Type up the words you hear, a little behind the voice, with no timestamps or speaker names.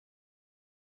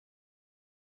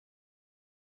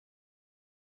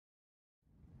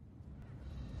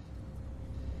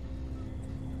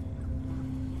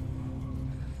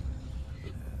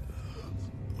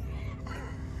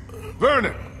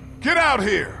Vernon, get out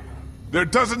here! There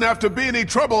doesn't have to be any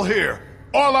trouble here.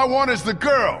 All I want is the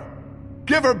girl.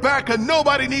 Give her back and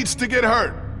nobody needs to get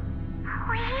hurt.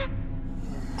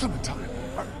 Clementine,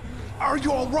 are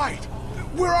you all right?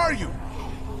 Where are you?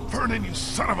 Vernon, you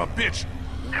son of a bitch.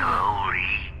 Hello,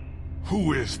 Lee.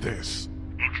 Who is this?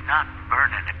 It's not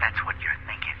Vernon, if that's what you're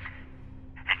thinking.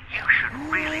 And you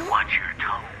should really watch your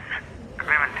tone.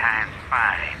 Clementine's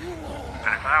fine.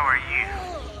 But if I were you,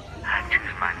 I'd choose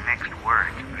my next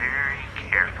words very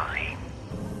carefully.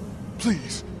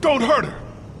 Please, don't hurt her.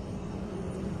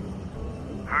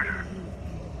 Hurt her?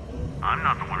 I'm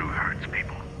not the one who hurts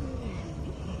people.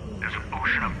 There's an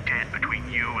ocean of dead between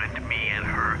you and me and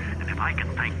her, and if I can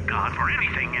thank God for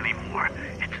anything anymore,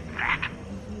 it's that.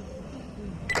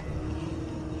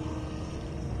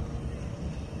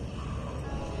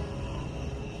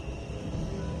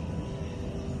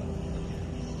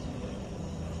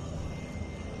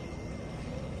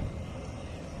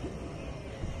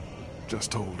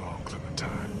 Just hold on, Clementine.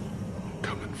 I'm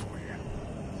coming for you.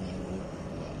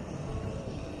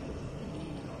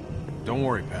 Don't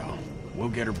worry, pal. We'll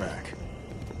get her back.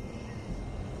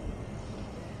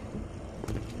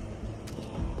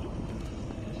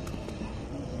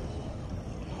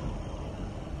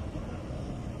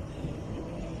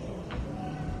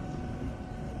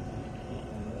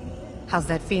 How's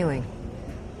that feeling?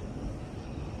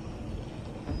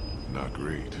 Not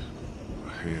great.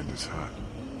 My hand is hot,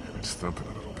 and it's thumping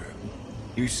a little bit.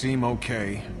 You seem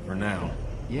okay, for now.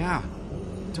 Yeah,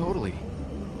 totally.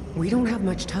 We don't have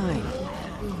much time.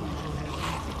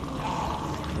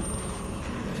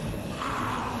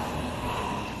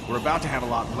 We're about to have a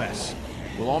lot less.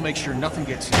 We'll all make sure nothing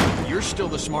gets in. You're still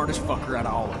the smartest fucker out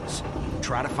of all of us.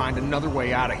 Try to find another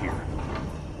way out of here.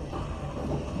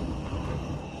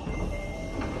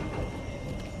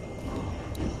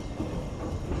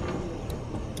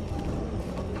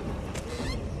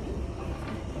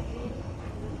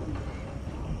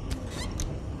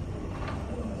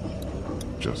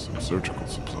 Just some surgical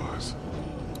supplies.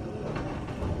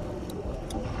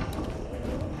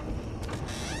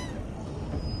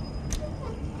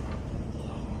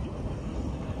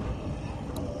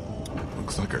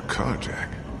 Looks like a car jack.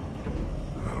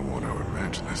 I don't want to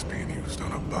imagine this being used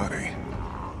on a body.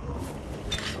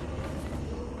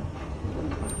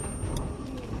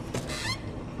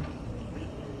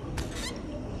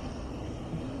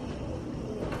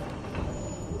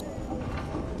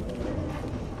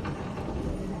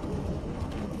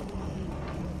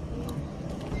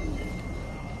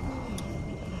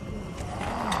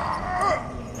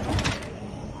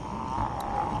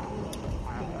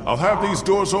 I'll have these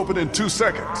doors open in 2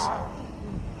 seconds.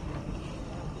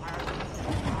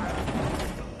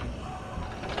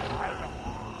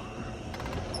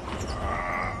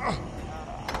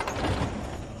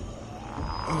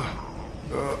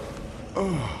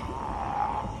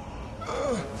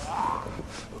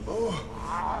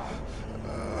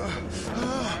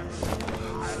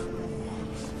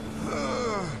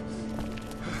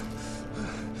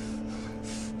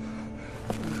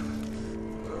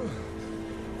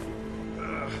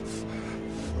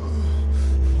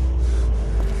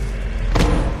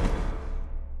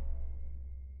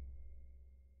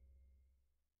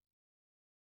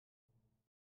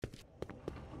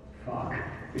 Fuck.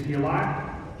 Is he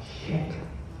alive? Shit.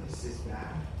 This is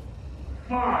bad.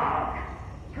 Fuck!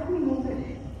 Help me move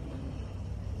it.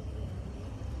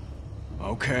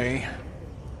 Okay.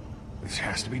 This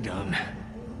has to be done.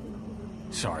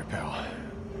 Sorry, pal.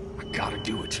 I gotta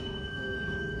do it.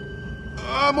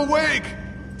 I'm awake!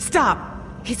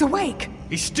 Stop! He's awake!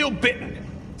 He's still bitten.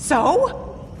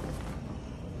 So?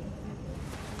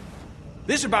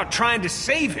 This is about trying to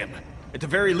save him. At the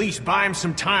very least, buy him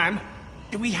some time.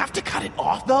 Do we have to cut it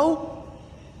off, though?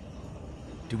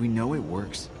 Do we know it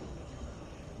works?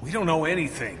 We don't know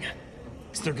anything.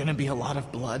 Is there gonna be a lot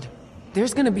of blood?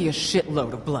 There's gonna be a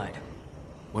shitload of blood.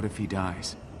 What if he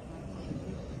dies?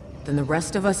 Then the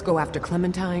rest of us go after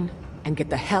Clementine and get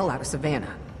the hell out of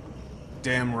Savannah.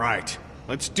 Damn right.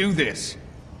 Let's do this.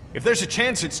 If there's a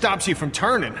chance it stops you from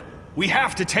turning, we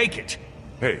have to take it.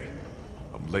 Hey,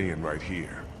 I'm laying right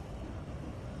here.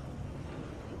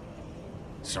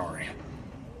 Sorry.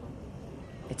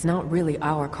 It's not really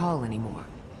our call anymore.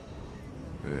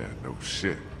 Yeah, no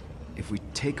shit. If we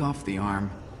take off the arm,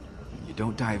 you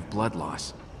don't die of blood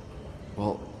loss.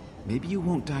 Well, maybe you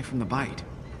won't die from the bite.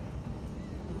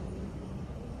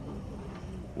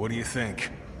 What do you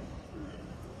think?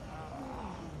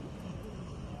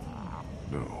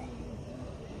 No.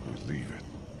 We leave it.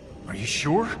 Are you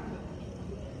sure?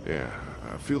 Yeah,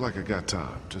 I feel like I got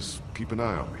time. Just keep an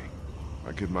eye on me.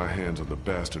 I get my hands on the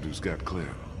bastard who's got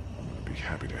Clem. be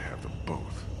happy to have them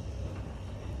both.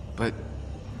 But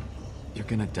you're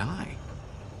gonna die.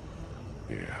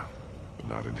 Yeah, but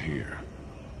not in here.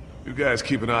 You guys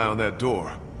keep an eye on that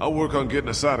door. I'll work on getting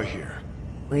us out of here.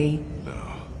 Lee?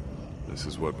 No. This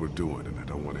is what we're doing, and I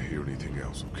don't want to hear anything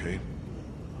else, okay?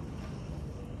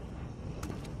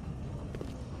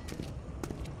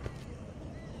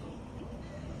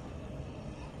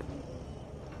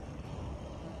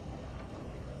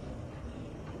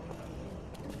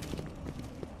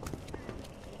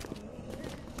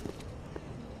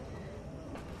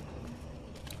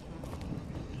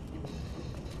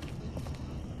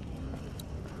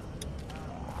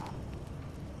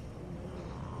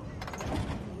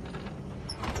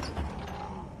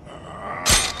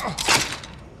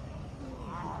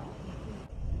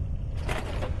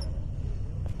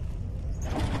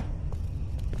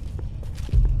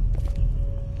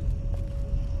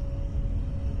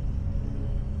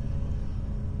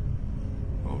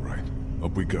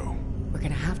 Up we go. We're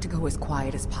gonna have to go as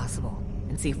quiet as possible,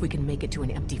 and see if we can make it to an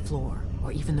empty floor,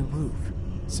 or even the roof.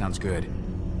 Sounds good.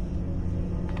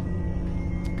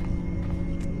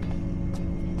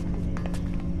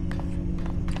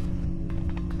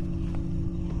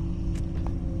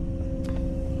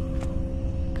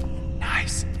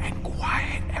 Nice and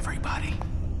quiet, everybody.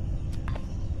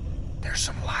 There's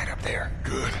some light up there.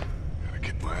 Good. Gotta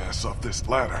get my ass off this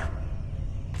ladder.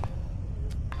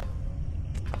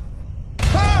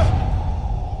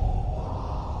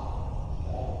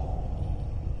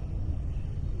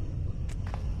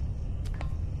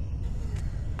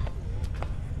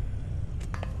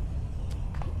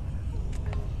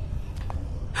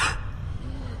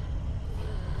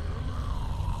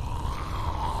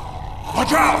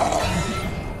 Watch out!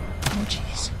 Oh,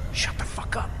 jeez. Shut the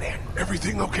fuck up, Ben.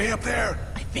 Everything okay up there?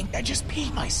 I think I just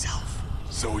peed myself.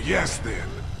 So yes, then.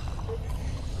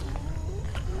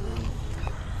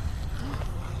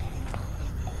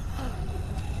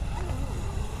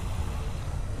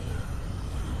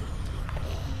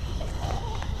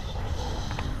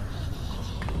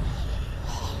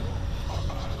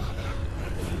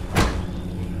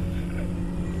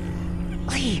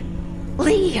 Lee!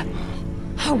 Lee!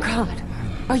 Oh God!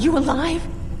 Are you alive?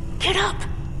 Get up!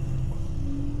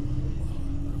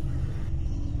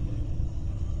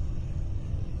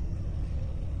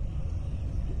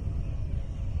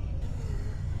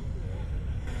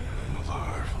 I'm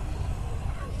alive.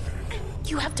 I think.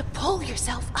 You have to pull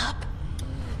yourself up.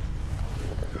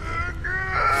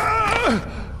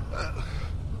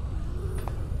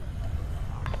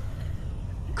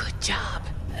 Good job.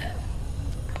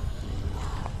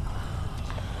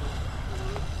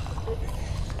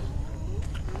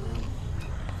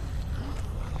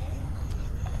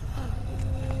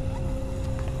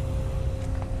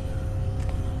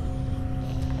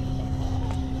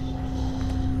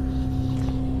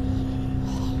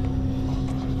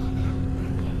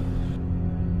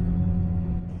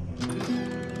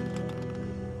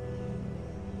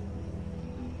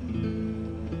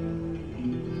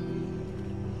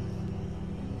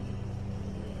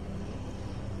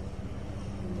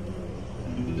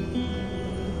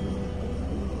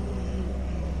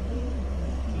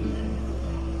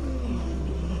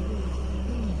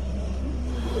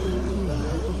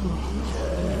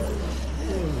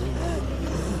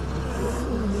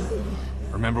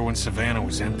 Remember when Savannah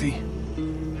was empty?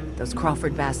 Those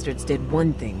Crawford bastards did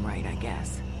one thing right, I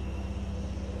guess.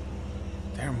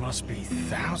 There must be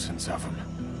thousands of them.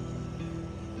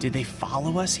 Did they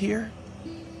follow us here?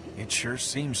 It sure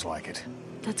seems like it.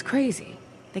 That's crazy.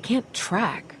 They can't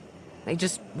track. They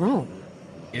just roam.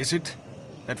 Is it?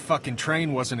 That fucking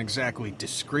train wasn't exactly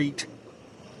discreet.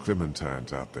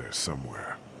 Clementine's out there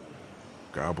somewhere.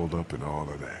 Gobbled up in all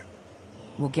of that.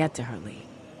 We'll get to her, Lee.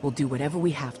 We'll do whatever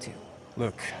we have to.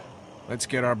 Look, let's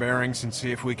get our bearings and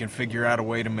see if we can figure out a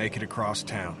way to make it across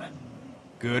town.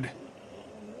 Good?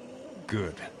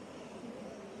 Good.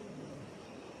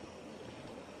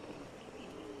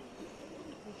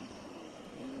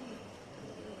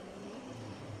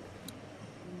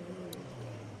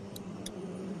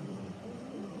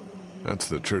 That's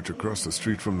the church across the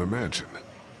street from the mansion.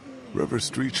 River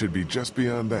Street should be just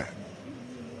beyond that.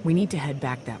 We need to head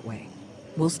back that way.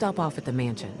 We'll stop off at the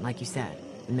mansion, like you said,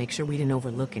 and make sure we didn't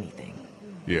overlook anything.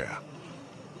 Yeah.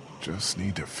 Just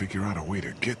need to figure out a way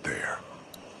to get there.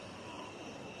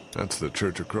 That's the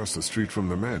church across the street from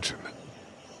the mansion.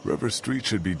 River Street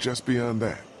should be just beyond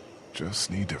that.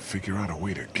 Just need to figure out a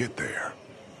way to get there.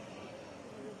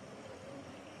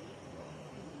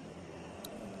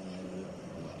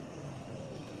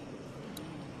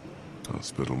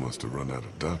 Hospital must have run out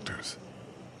of doctors.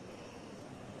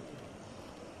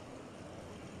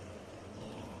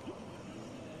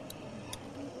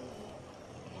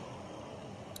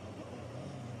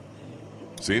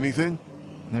 See anything?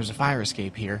 There's a fire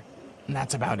escape here, and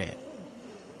that's about it.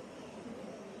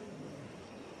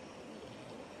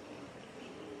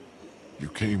 You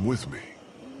came with me.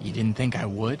 You didn't think I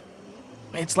would?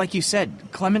 It's like you said,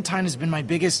 Clementine has been my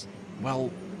biggest,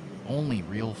 well, only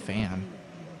real fan.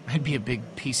 I'd be a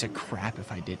big piece of crap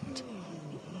if I didn't.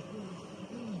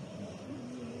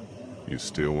 You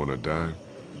still want to die?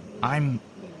 I'm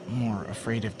more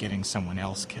afraid of getting someone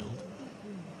else killed.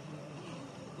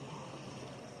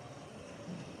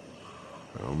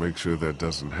 I'll make sure that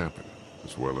doesn't happen,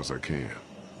 as well as I can.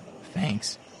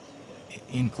 Thanks.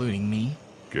 Including me?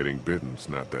 Getting bitten's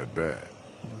not that bad.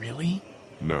 Really?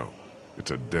 No,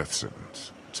 it's a death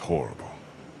sentence. It's horrible.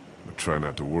 But try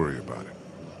not to worry about it.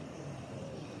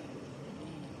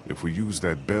 If we use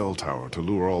that bell tower to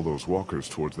lure all those walkers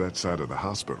towards that side of the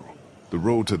hospital, the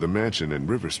road to the mansion and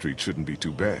River Street shouldn't be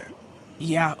too bad.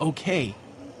 Yeah, okay.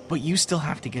 But you still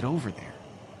have to get over there.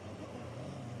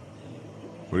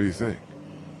 What do you think?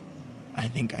 I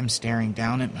think I'm staring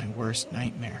down at my worst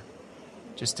nightmare.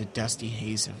 Just a dusty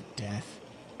haze of death.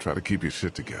 Try to keep your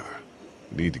shit together.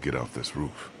 You need to get off this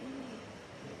roof.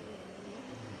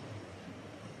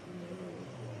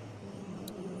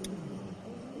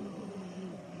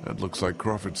 That looks like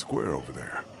Crawford Square over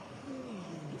there.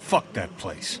 Fuck that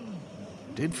place.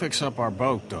 Did fix up our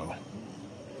boat, though.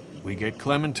 We get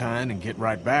Clementine and get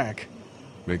right back.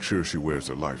 Make sure she wears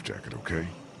a life jacket, okay?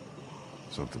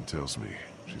 Something tells me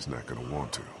she's not gonna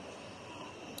want to.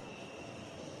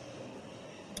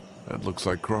 That looks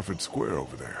like Crawford Square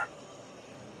over there.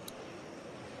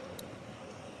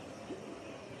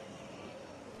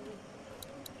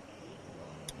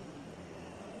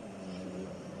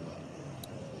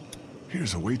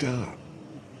 Here's a way down.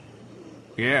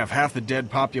 Yeah, if half the dead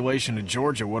population of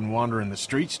Georgia wasn't wandering the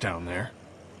streets down there.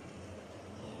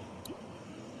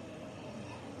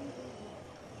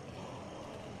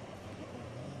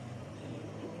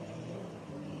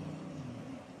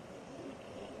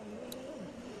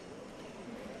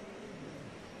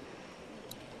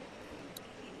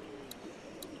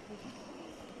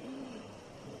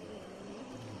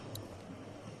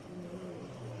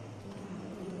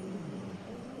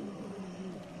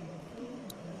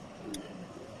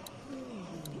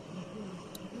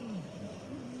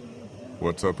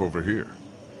 What's up over here?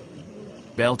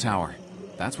 Bell tower.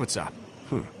 That's what's up.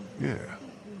 Huh, yeah.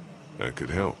 That could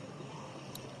help.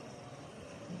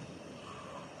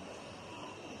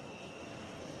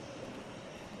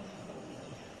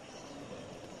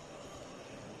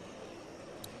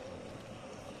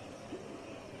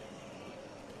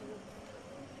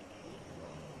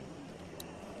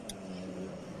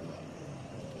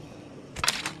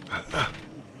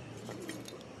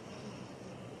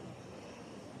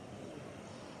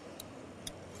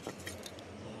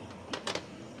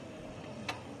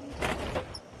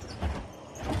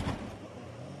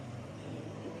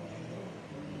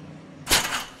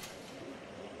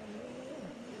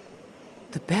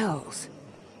 The bells.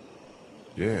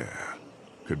 Yeah.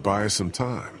 Could buy us some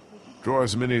time. Draw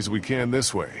as many as we can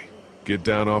this way. Get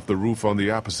down off the roof on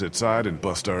the opposite side and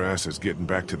bust our asses getting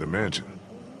back to the mansion.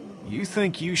 You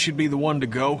think you should be the one to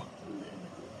go?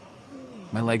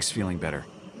 My leg's feeling better.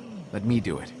 Let me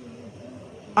do it.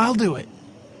 I'll do it.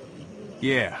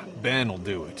 Yeah, Ben'll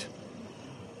do it.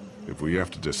 If we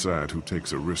have to decide who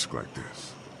takes a risk like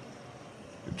this,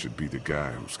 it should be the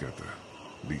guy who's got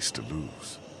the least to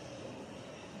lose.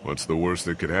 What's the worst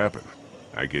that could happen?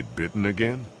 I get bitten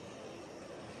again?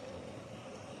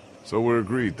 So we're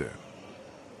agreed then.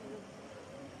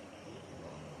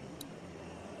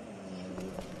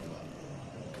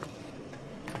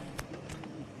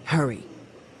 Hurry.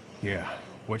 Yeah,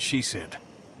 what she said.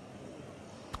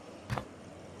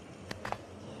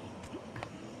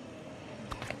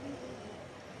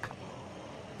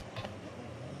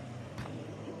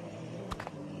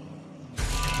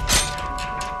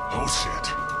 Oh shit.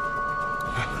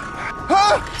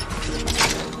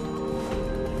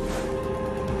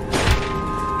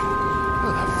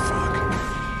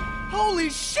 Holy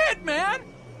shit, man!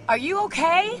 Are you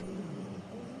okay?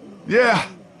 Yeah,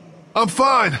 I'm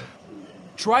fine.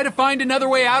 Try to find another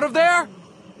way out of there?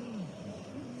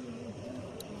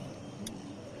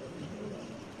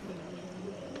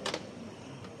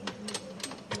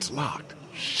 It's locked.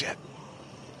 Shit.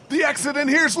 The exit in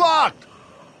here's locked!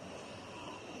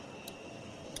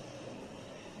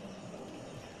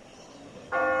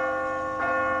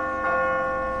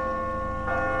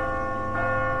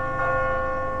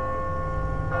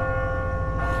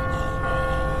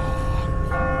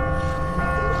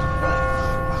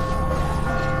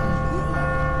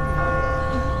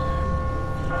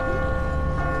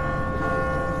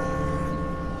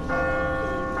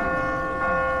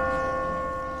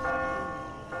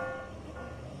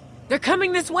 They're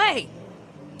coming this way!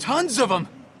 Tons of them!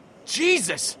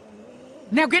 Jesus!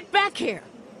 Now get back here!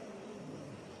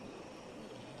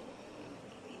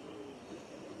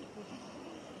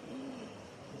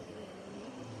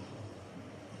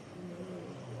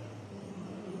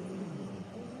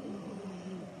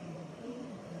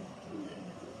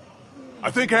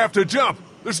 I think I have to jump.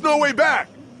 There's no way back.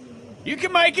 You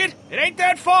can make it! It ain't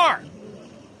that far!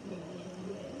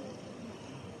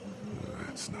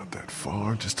 It's not that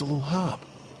far, just a little hop.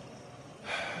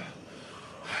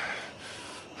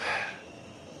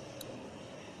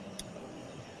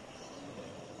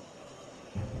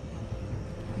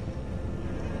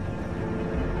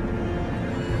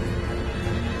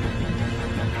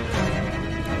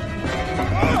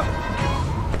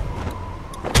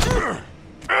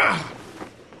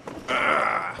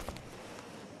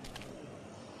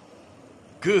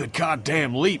 Good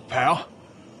goddamn leap, pal.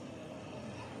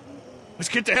 Let's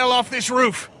get the hell off this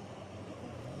roof.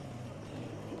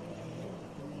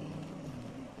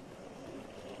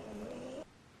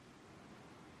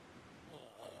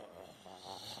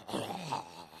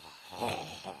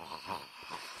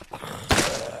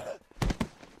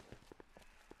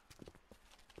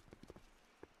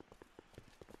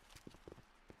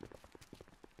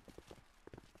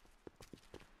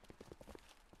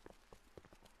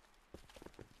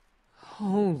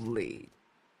 Holy...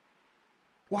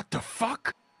 What the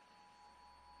fuck?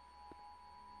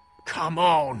 Come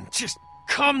on, just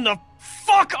come the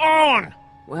fuck on!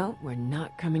 Well, we're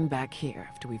not coming back here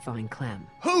after we find Clem.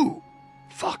 Who?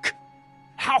 Fuck.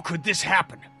 How could this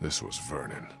happen? This was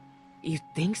Vernon. You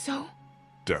think so?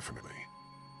 Definitely.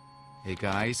 Hey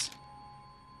guys,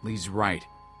 Lee's right.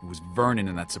 It was Vernon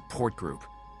in that support group.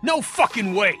 No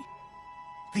fucking way!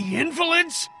 The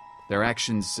invalids? Their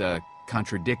actions,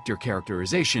 contradict your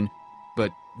characterization,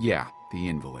 but yeah, the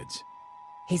invalids.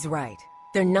 He's right.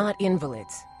 They're not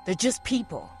invalids. They're just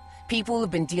people. People who've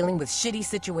been dealing with shitty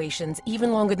situations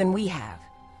even longer than we have.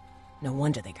 No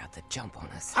wonder they got the jump on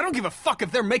us. I don't give a fuck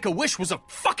if their Make-A-Wish was a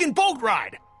fucking boat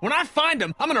ride! When I find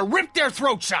them, I'm gonna rip their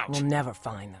throats out! We'll never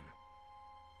find them.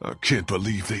 I can't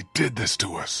believe they did this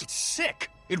to us. It's sick.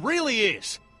 It really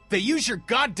is. They use your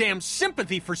goddamn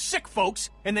sympathy for sick folks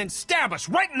and then stab us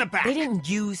right in the back. They didn't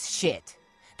use shit.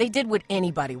 They did what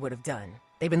anybody would have done.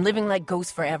 They've been living like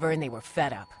ghosts forever and they were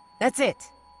fed up. That's it.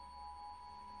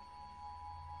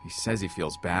 He says he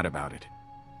feels bad about it.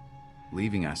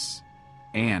 Leaving us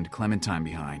and Clementine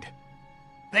behind.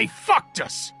 They fucked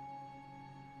us!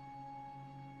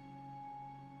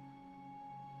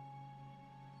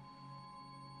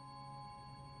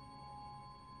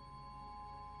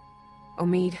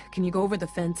 Omid, can you go over the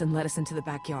fence and let us into the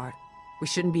backyard? We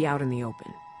shouldn't be out in the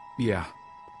open. Yeah.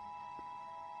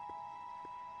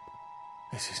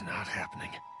 This is not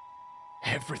happening.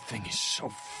 Everything is so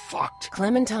fucked.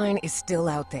 Clementine is still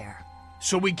out there.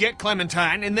 So we get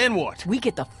Clementine, and then what? We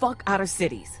get the fuck out of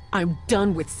cities. I'm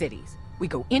done with cities. We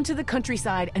go into the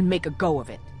countryside and make a go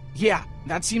of it. Yeah,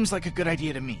 that seems like a good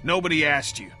idea to me. Nobody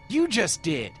asked you. You just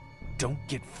did. Don't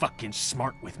get fucking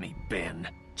smart with me, Ben.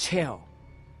 Chill.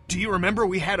 Do you remember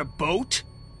we had a boat?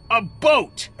 A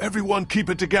boat! Everyone keep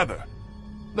it together.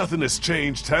 Nothing has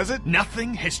changed, has it?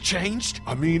 Nothing has changed?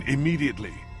 I mean,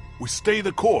 immediately. We stay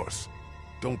the course.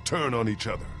 Don't turn on each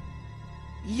other.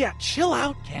 Yeah, chill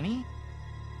out, Kenny.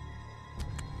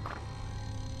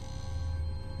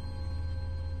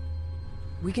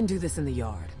 We can do this in the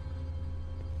yard.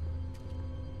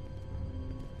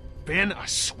 Ben, I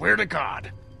swear to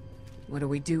God. What do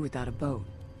we do without a boat?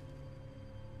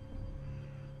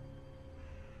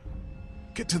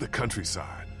 Get to the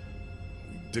countryside.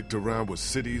 We dicked around with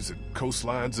cities and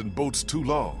coastlines and boats too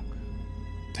long.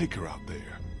 Take her out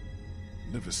there.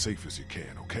 Live as safe as you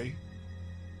can, okay?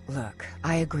 Look,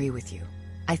 I agree with you.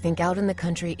 I think out in the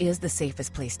country is the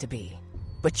safest place to be.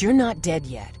 But you're not dead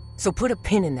yet, so put a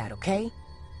pin in that, okay?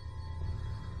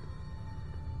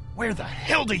 Where the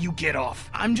hell do you get off?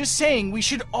 I'm just saying we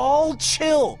should all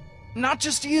chill. Not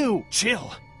just you.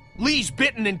 Chill. Lee's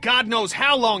bitten and God knows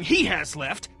how long he has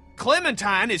left.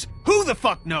 Clementine is who the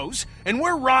fuck knows, and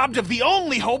we're robbed of the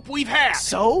only hope we've had.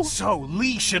 So? So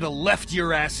Lee should have left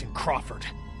your ass in Crawford.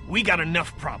 We got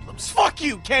enough problems. Fuck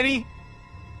you, Kenny!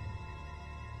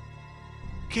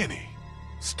 Kenny,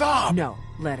 stop! No,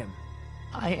 let him.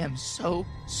 I am so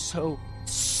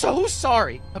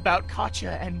sorry about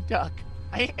Katja and Duck.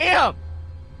 I am!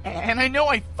 And I know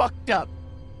I fucked up.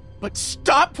 But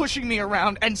stop pushing me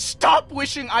around and stop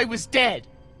wishing I was dead!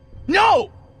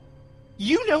 No!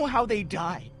 You know how they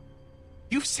die.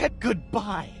 You've said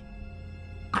goodbye.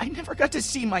 I never got to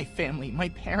see my family, my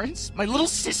parents, my little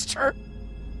sister.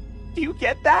 Do you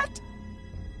get that?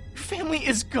 Your family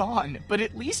is gone, but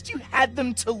at least you had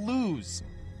them to lose.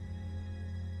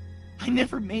 I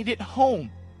never made it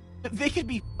home. They could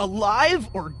be alive,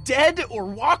 or dead, or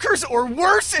walkers, or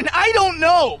worse, and I don't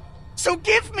know! So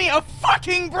give me a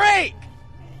fucking break!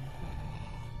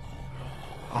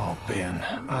 Oh, Ben,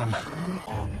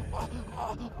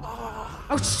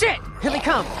 Oh shit! Here they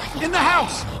come! in the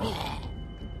house!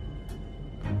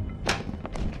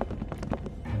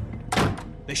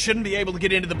 They shouldn't be able to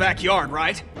get into the backyard,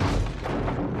 right?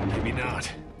 Maybe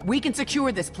not. We can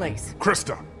secure this place.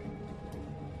 Krista!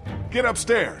 Get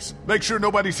upstairs. Make sure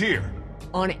nobody's here.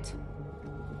 On it.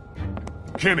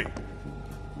 Kenny.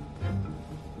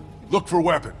 Look for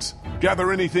weapons.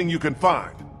 Gather anything you can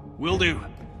find. Will do.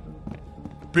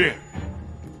 Ben.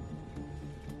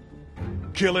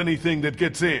 Kill anything that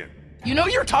gets in. You know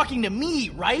you're talking to me,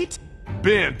 right?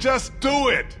 Ben, just do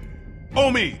it!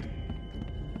 Omid!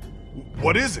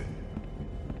 What is it?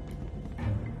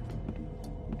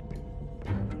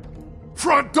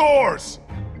 Front doors!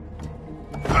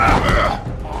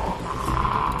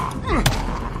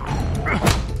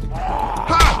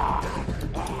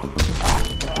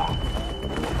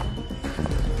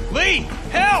 Lee,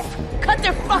 help! Cut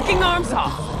their fucking arms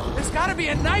off! There's gotta be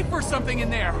a knife or something in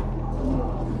there.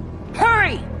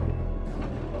 Hurry!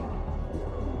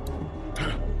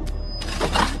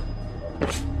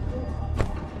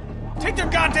 Take their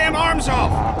goddamn arms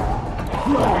off!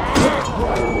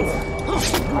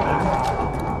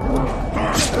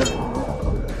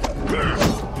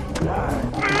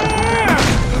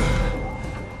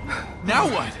 Now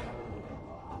what?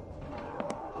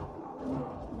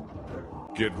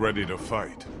 Get ready to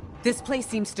fight. This place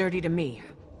seems sturdy to me.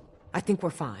 I think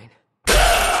we're fine.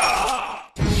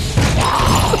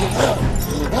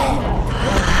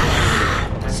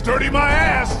 Sturdy my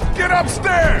ass! Get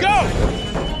upstairs! Go!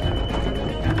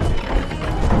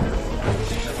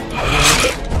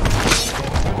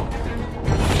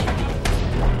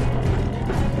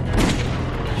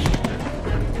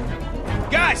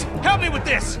 Guys, help me with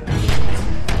this!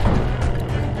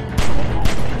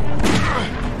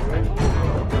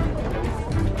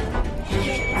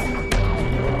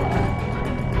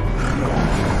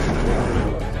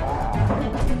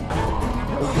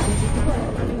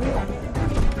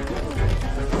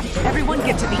 Everyone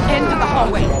get to the end of the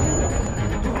hallway.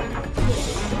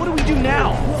 What do we do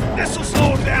now? This'll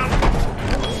slow him down.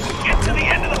 Get to the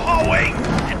end of the hallway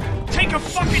and take a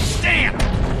fucking stand!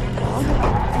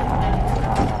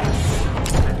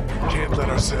 Can't let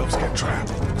ourselves get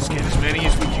trapped. Let's get as many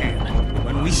as we can.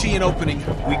 When we see an opening,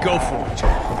 we go for it.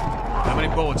 How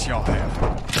many bullets y'all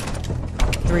have?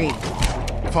 3.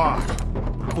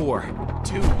 5. 4.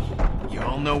 2.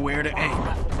 Y'all know where to aim.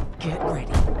 Get ready.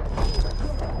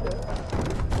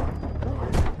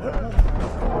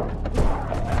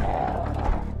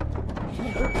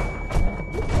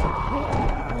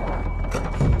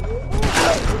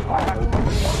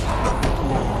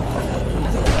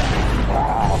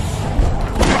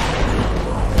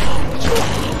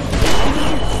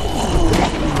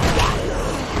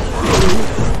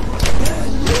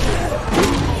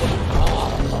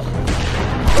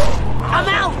 I'm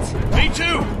out! Me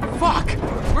too! Fuck!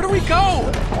 Where do we go?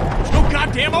 There's no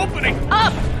goddamn opening!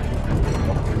 Up!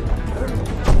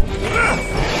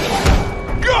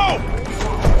 Go!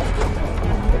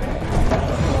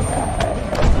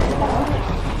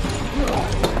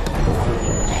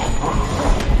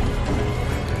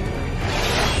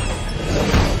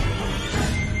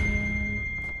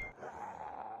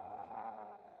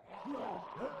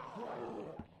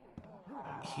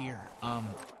 Here,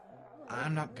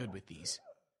 I'm not good with these.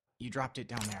 You dropped it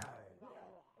down there.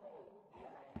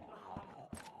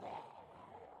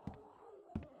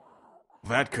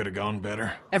 That could have gone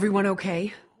better. Everyone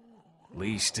okay?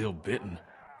 Lee's still bitten.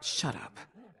 Shut up.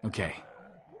 Okay,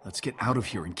 let's get out of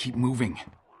here and keep moving.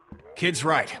 Kid's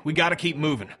right. We gotta keep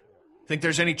moving. Think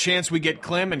there's any chance we get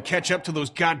Clem and catch up to those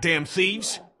goddamn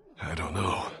thieves? I don't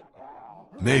know.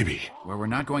 Maybe. Well, we're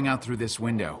not going out through this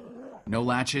window. No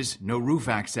latches, no roof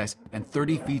access, and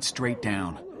 30 feet straight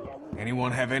down.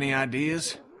 Anyone have any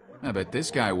ideas? I bet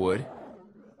this guy would.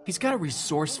 He's got a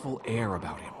resourceful air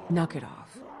about him. Knock it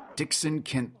off. Dixon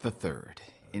Kent III.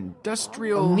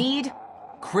 Industrial... Need?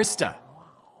 Krista.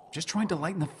 Just trying to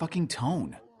lighten the fucking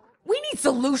tone. We need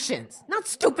solutions, not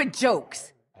stupid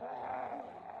jokes.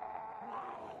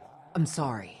 I'm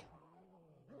sorry.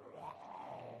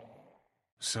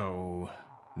 So,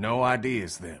 no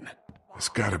ideas then. There's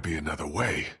gotta be another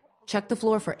way. Check the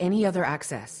floor for any other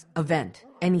access. A vent.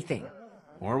 Anything.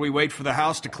 Or we wait for the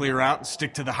house to clear out and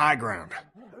stick to the high ground.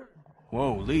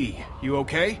 Whoa, Lee, you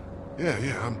okay?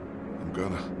 Yeah, I'm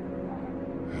gonna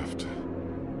have to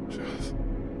Just...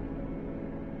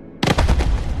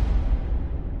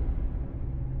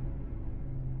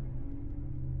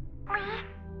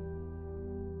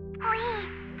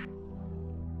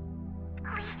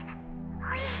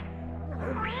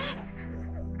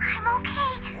 I'm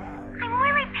okay. I'm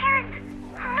where my parents...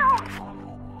 No.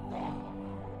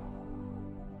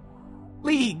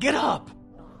 Lee, get up!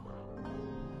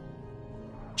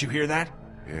 Did you hear that?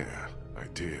 Yeah, I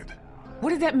did. What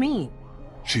did that mean?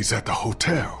 She's at the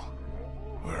hotel,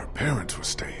 where her parents were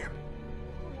staying.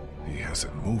 He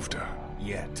hasn't moved her.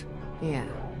 Yet. Yeah.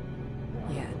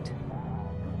 Yet.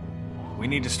 We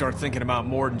need to start thinking about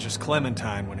more than just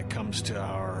Clementine when it comes to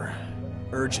our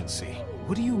urgency.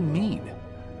 What do you mean?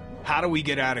 How do we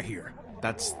get out of here?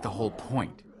 That's the whole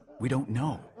point. We don't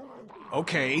know.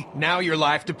 Okay, now your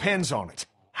life depends on it.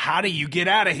 How do you get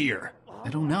out of here? I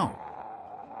don't know.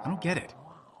 I don't get it.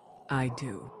 I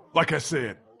do. Like I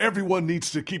said, everyone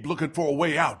needs to keep looking for a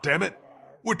way out, damn it.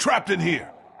 We're trapped in here.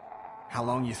 How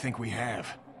long you think we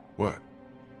have? What?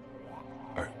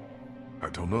 I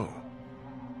don't know.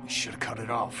 We should have cut it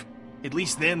off. At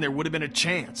least then there would have been a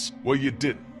chance. Well, you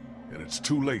didn't, and it's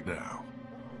too late now.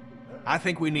 I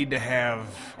think we need to have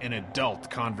an adult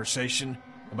conversation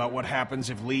about what happens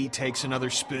if Lee takes another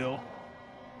spill.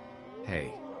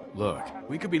 Hey, look.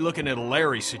 We could be looking at a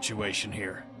Larry situation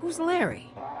here. Who's Larry?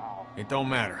 It don't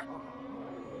matter.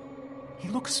 He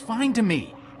looks fine to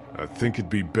me. I think it'd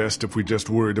be best if we just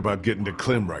worried about getting to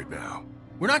Clem right now.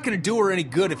 We're not gonna do her any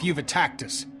good if you've attacked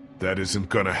us. That isn't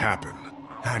gonna happen.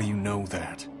 How do you know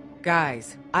that?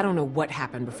 Guys, I don't know what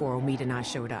happened before Omid and I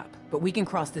showed up, but we can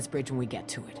cross this bridge when we get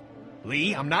to it.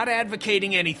 Lee, I'm not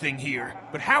advocating anything here,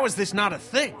 but how is this not a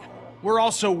thing? We're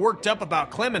all so worked up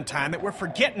about Clementine that we're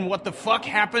forgetting what the fuck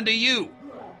happened to you.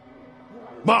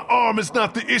 My arm is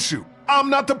not the issue.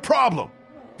 I'm not the problem.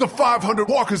 The 500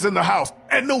 walkers in the house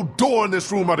and no door in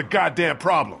this room are the goddamn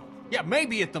problem. Yeah,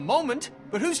 maybe at the moment,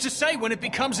 but who's to say when it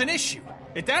becomes an issue?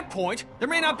 At that point, there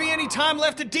may not be any time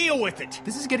left to deal with it.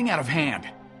 This is getting out of hand.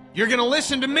 You're gonna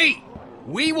listen to me.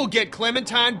 We will get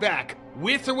Clementine back,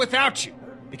 with or without you,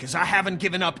 because I haven't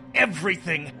given up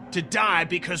everything to die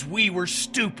because we were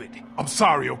stupid. I'm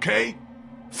sorry, okay?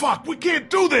 Fuck, we can't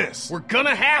do this! We're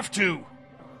gonna have to.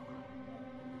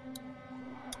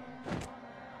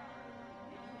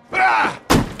 Ah!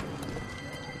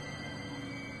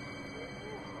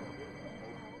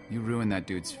 You ruined that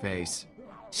dude's face.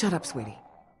 Shut up, sweetie.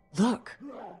 Look.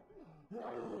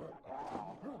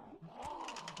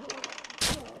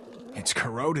 It's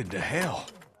corroded to hell.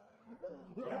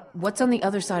 What's on the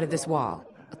other side of this wall?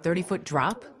 A 30-foot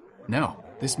drop? No,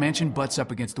 this mansion butts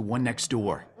up against the one next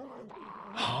door.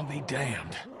 I'll be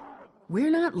damned.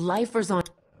 We're not lifers on...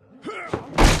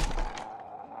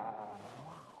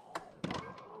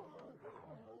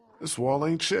 This wall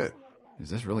ain't shit. Is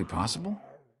this really possible?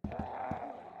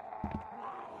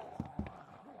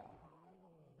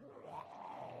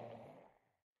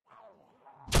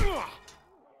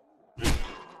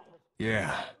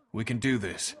 Yeah, we can do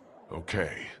this.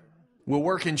 Okay. We'll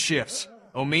work in shifts.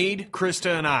 Omid,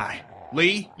 Krista, and I.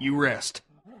 Lee, you rest.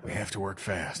 We have to work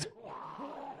fast.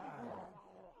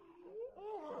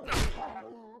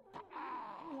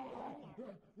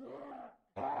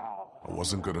 I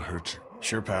wasn't gonna hurt you.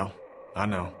 Sure, pal. I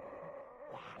know.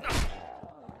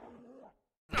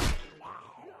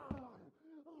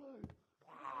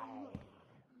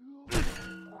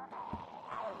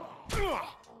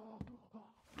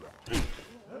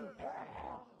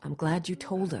 I'm glad you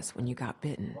told us when you got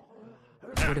bitten.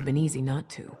 It would have been easy not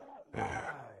to. Yeah.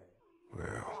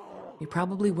 Well, We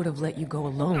probably would have let you go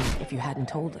alone if you hadn't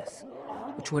told us,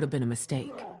 which would have been a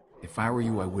mistake. If I were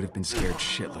you, I would have been scared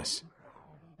shitless.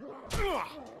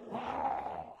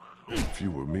 if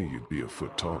you were me, you'd be a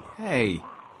foot taller. Hey!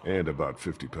 And about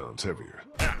 50 pounds heavier.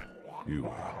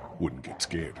 You wouldn't get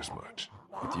scared as much.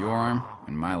 With your arm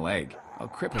and my leg, I'll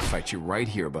cripple fight you right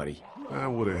here, buddy. I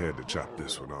would have had to chop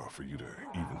this one off for you to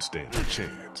even stand a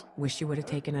chance. Wish you would have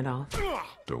taken it off.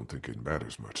 Don't think it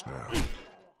matters much now.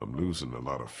 I'm losing a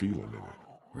lot of feeling in it.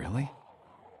 Really?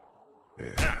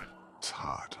 Yeah, it's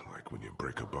hot, like when you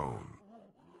break a bone.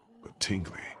 But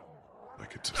tingly,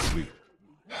 like it's asleep.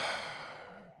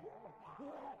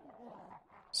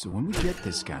 So when we get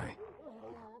this guy,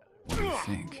 what do you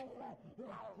think?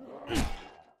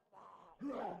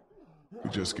 We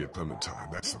just get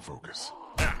Clementine, that's the focus.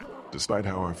 Despite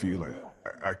how I feel,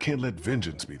 I can't let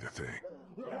vengeance be the thing.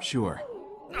 Sure.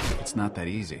 It's not that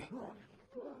easy.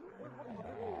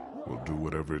 We'll do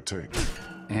whatever it takes.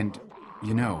 And,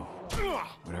 you know,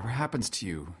 whatever happens to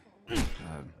you,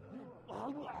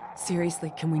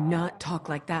 Seriously, can we not talk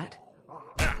like that?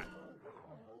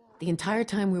 The entire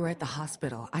time we were at the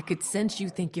hospital, I could sense you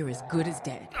think you're as good as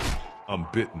dead. I'm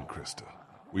bitten, Krista.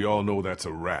 We all know that's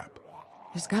a wrap.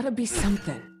 There's gotta be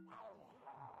something.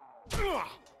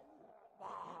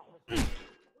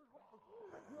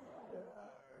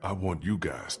 I want you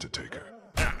guys to take her.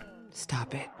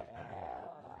 Stop it.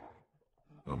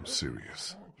 I'm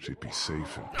serious. She'd be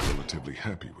safe and relatively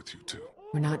happy with you two.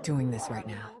 We're not doing this right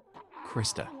now.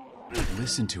 Krista,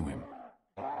 listen to him.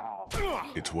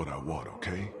 It's what I want,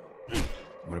 okay?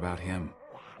 What about him?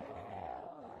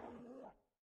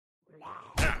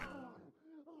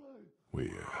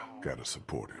 We, gotta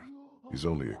support him. He's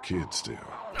only a kid still.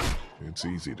 It's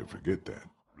easy to forget that.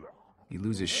 He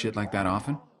loses shit like that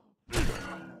often?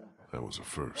 That was a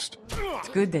first. It's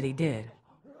good that he did.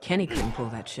 Kenny couldn't pull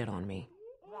that shit on me.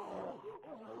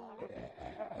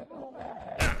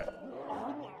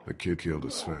 The kid killed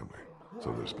his family,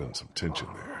 so there's been some tension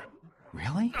there.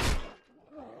 Really?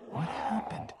 What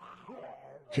happened?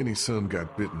 Kenny's son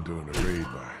got bitten during a raid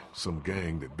by some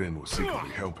gang that Ben was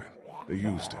secretly helping. They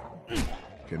used him.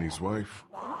 Kenny's wife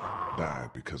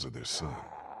died because of their son.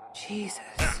 Jesus.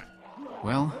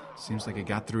 Well, seems like it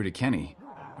got through to Kenny.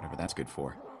 Whatever that's good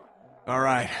for. All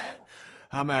right,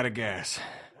 I'm out of gas.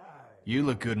 You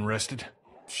look good and rested.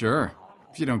 Sure,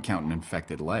 if you don't count an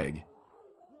infected leg.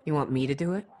 You want me to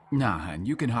do it? Nah, hun,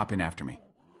 you can hop in after me.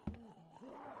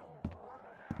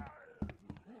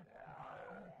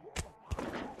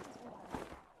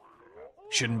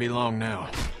 Shouldn't be long now.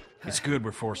 It's good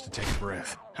we're forced to take a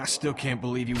breath. I still can't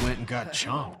believe you went and got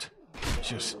chomped.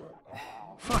 Just...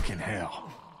 fucking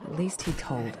hell. At least he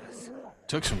told us.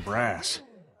 Took some brass.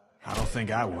 I don't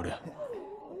think I would've.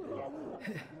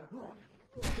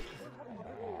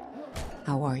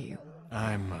 How are you?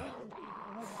 I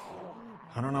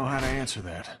don't know how to answer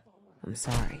that. I'm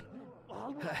sorry.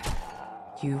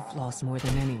 You've lost more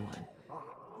than anyone.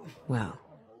 Well,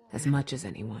 as much as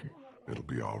anyone. It'll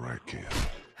be all right, kid.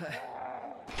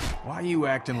 Why you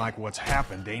acting like what's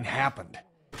happened ain't happened?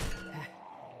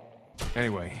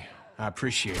 Anyway, I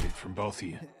appreciate it from both of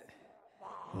you.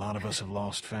 A lot of us have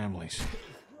lost families.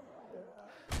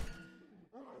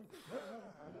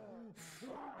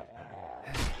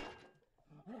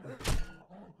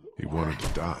 He wanted to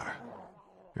die.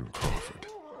 In Crawford.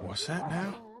 What's that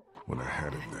now? When I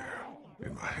had him there,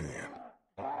 in my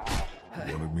hand.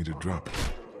 He wanted me to drop it.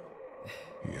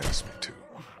 He asked me to.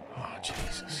 Oh,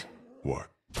 Jesus. What?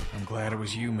 I'm glad it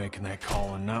was you making that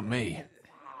call and not me.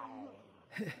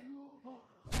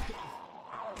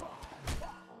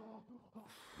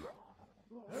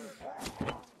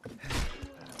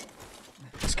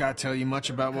 This guy tell you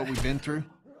much about what we've been through?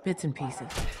 Bits and pieces.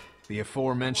 The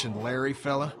aforementioned Larry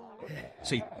fella?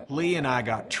 See, Lee and I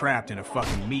got trapped in a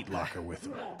fucking meat locker with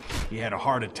him. He had a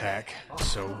heart attack,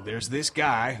 so there's this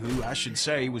guy who, I should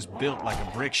say, was built like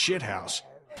a brick shithouse.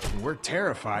 And we're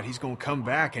terrified he's gonna come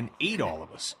back and eat all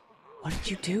of us. What did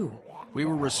you do? We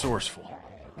were resourceful.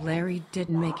 Larry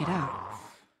didn't make it out.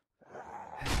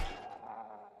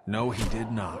 No, he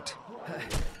did not.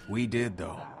 We did,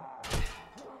 though.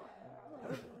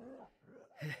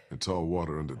 It's all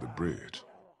water under the bridge.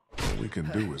 All we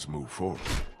can do is move forward.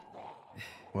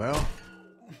 Well,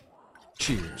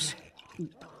 cheers.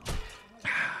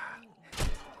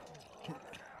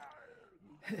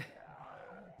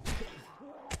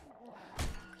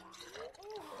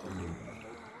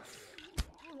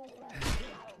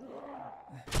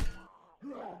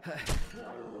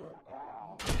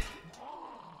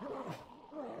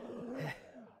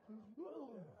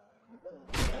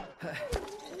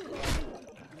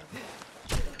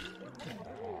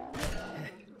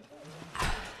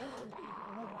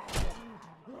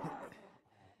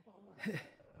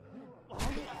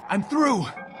 I'm through!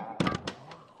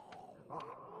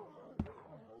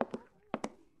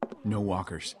 No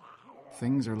walkers.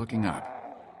 Things are looking up.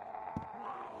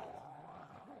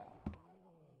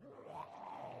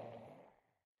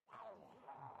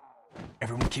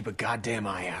 Everyone keep a goddamn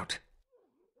eye out.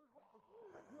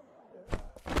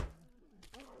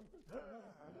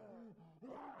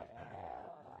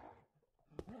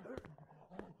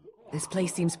 This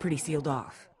place seems pretty sealed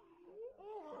off.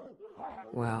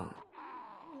 Well...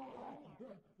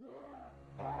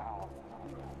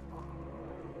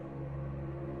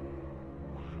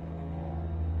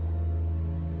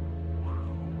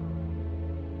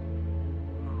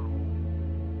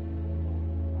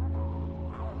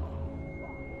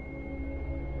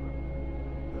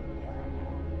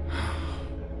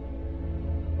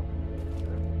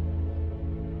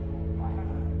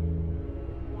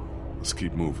 Let's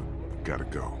keep moving. Gotta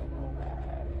go.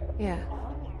 Yeah.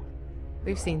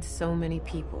 We've seen so many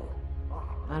people.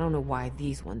 I don't know why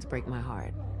these ones break my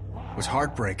heart. What's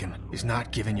heartbreaking is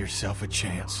not giving yourself a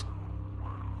chance.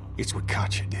 It's what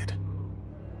Katya did.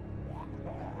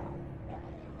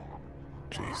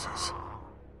 Jesus.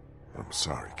 I'm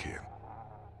sorry, kid.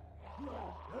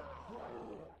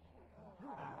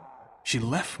 She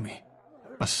left me.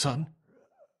 A son.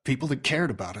 People that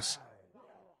cared about us.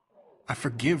 I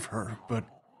forgive her, but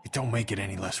it don't make it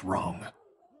any less wrong.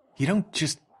 You don't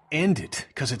just end it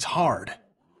because it's hard.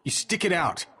 You stick it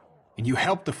out, and you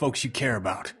help the folks you care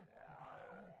about.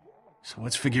 So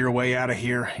let's figure a way out of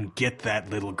here and get that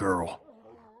little girl.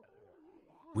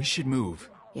 We should move.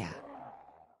 Yeah.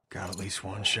 Got at least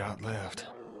one shot left.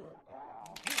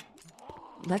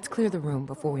 Let's clear the room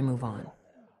before we move on.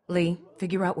 Lee,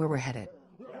 figure out where we're headed.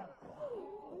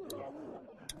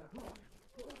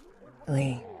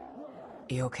 Lee,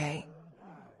 you okay?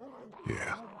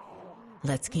 Yeah.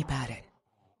 Let's keep at it.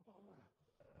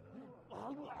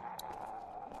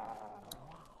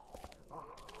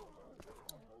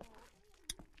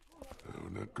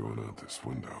 We're not going out this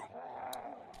window.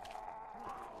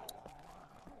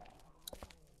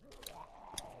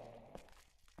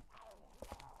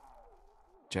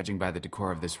 Judging by the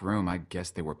decor of this room, I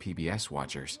guess they were PBS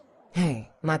watchers.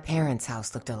 Hey, my parents'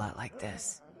 house looked a lot like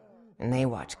this. And they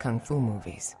watch kung fu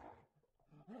movies.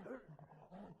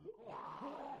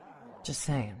 Just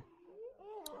saying.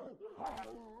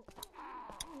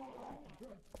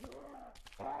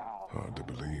 Hard to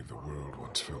believe the world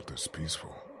once felt this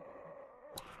peaceful.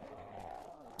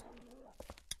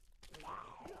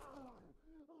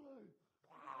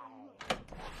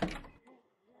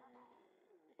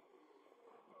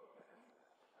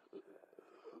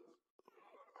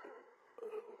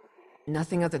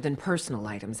 Nothing other than personal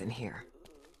items in here.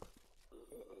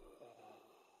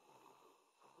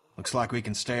 Looks like we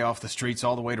can stay off the streets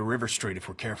all the way to River Street if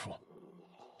we're careful.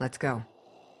 Let's go.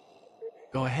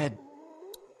 Go ahead.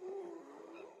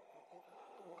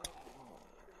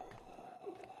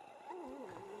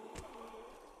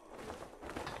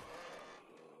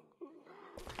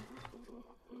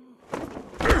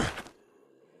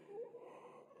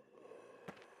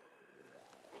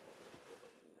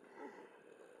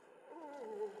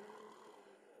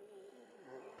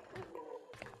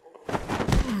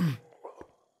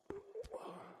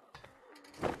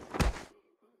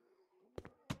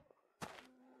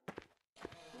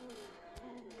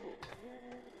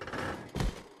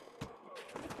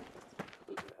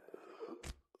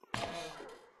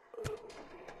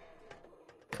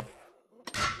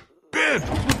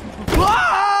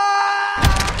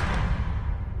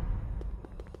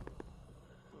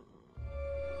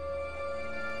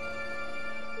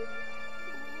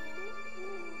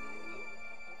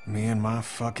 Me and my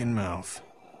fucking mouth.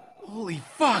 Holy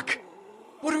fuck!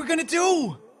 What are we gonna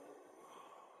do?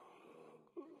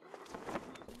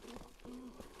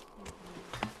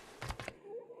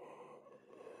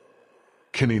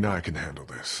 Kenny and I can handle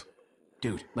this.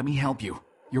 Dude, let me help you.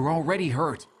 You're already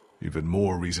hurt. Even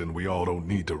more reason we all don't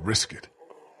need to risk it.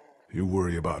 You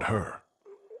worry about her.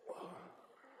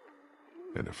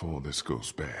 And if all this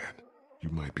goes bad, you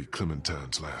might be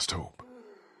Clementine's last hope.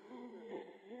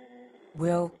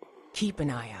 We'll keep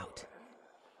an eye out.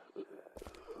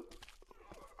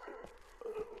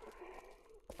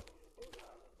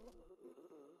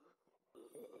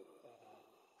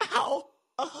 Ow!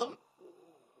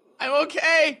 I'm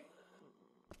okay!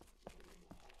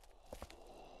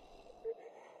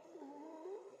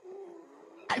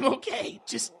 I'm okay.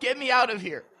 Just get me out of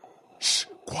here. Shh!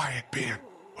 Quiet, Ben,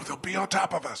 or they'll be on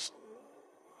top of us.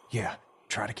 Yeah,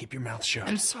 try to keep your mouth shut.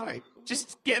 I'm sorry.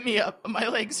 Just get me up. My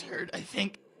legs hurt, I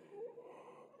think.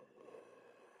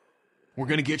 We're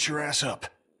gonna get your ass up.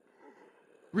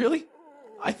 Really?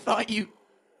 I thought you...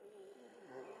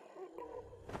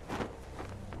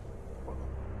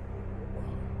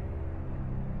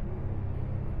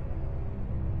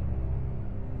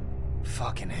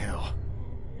 Fucking hell.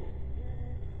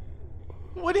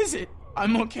 What is it?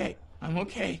 I'm okay. I'm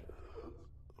okay.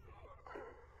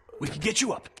 We can get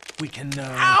you up. We can,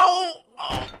 Ow!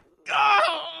 Oh,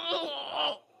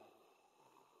 God!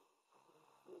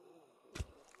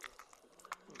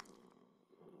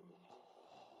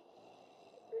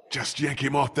 Just yank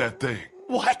him off that thing.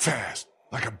 What? Fast,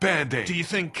 like a band-aid. Do you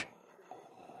think...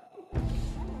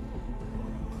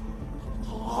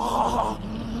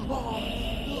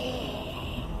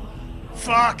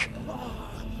 Fuck!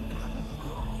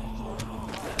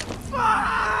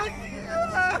 Fuck!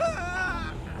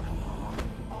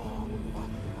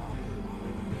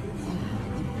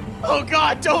 Oh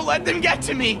God, don't let them get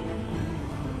to me!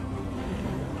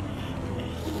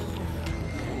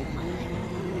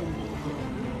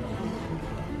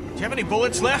 Do you have any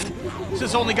bullets left? This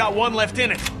has only got one left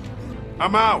in it.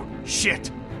 I'm out!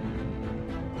 Shit!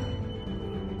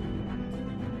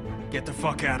 Get the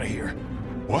fuck out of here.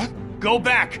 What? Go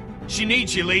back! She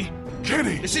needs you, Lee.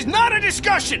 Kenny! This is not a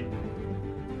discussion!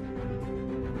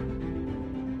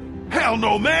 Hell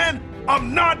no, man!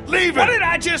 I'm not leaving! What did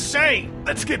I just say?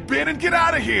 Let's get Ben and get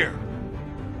out of here!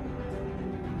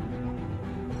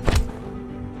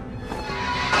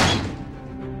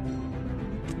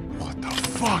 What the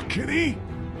fuck, Kenny?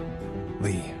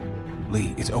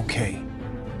 Lee, it's okay.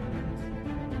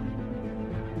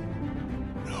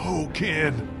 No,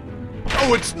 Ken.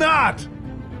 No, it's not!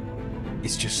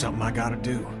 It's just something I gotta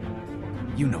do.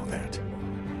 You know that.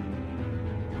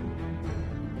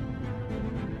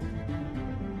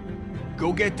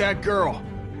 Go get that girl.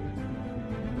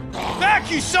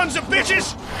 Back, you sons of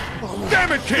bitches!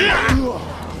 Damn it, Ken!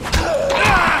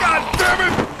 God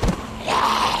damn it!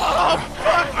 Oh,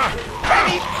 fuck!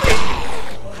 Kenny!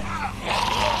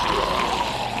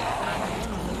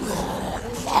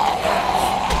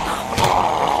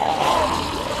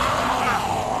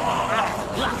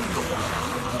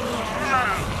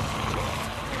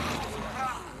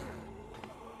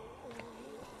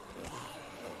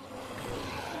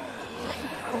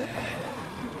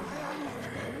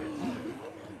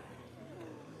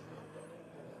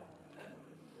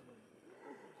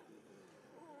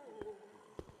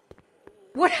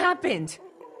 What happened?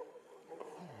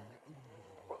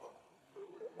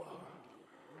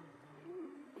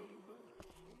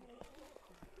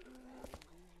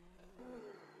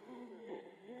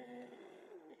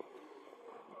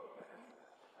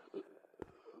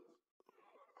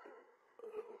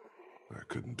 I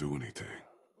couldn't do anything.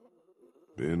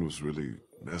 Ben was really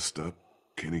messed up.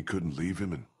 Kenny couldn't leave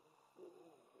him, and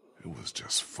it was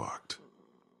just fucked.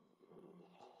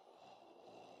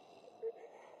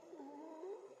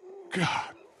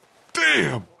 God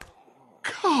damn!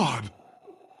 God!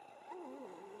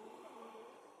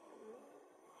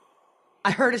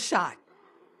 I heard a shot.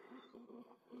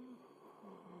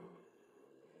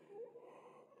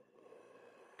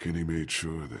 Kenny made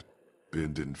sure that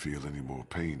Ben didn't feel any more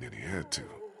pain than he had to.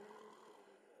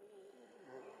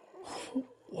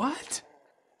 What?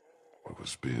 It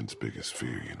was Ben's biggest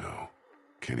fear, you know.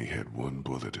 Kenny had one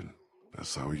bullet, and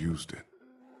that's how he used it.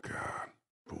 God,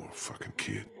 poor fucking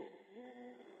kid.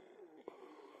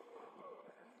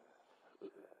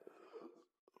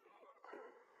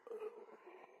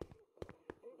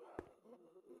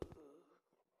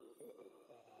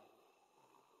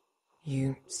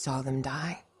 You saw them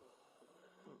die?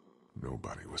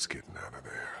 Nobody was getting out of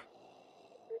there.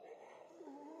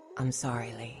 I'm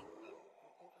sorry, Lee.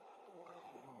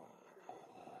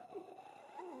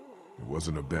 He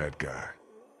wasn't a bad guy.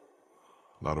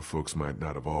 A lot of folks might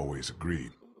not have always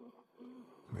agreed.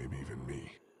 Maybe even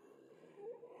me.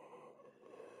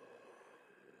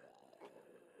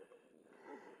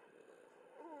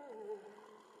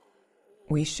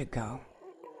 We should go.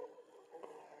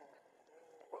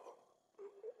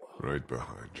 Right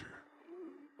behind you.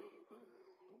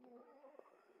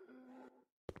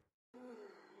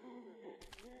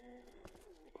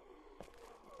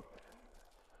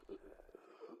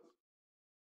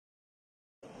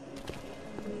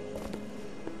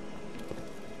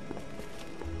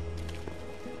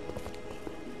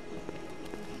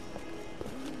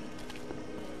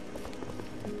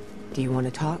 Do you want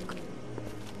to talk?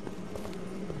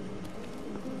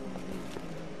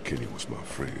 Kenny was my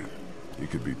friend. He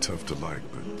could be tough to like,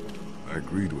 but I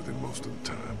agreed with him most of the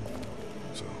time.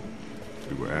 So,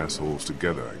 we were assholes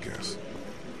together, I guess.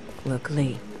 Look,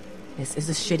 Lee, this is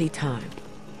a shitty time,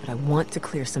 but I want to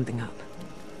clear something up.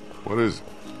 What is it?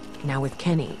 Now with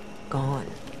Kenny gone,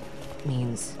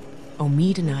 means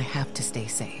Omid and I have to stay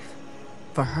safe.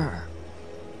 For her.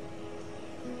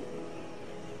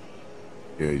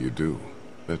 Yeah, you do.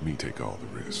 Let me take all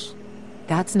the risks.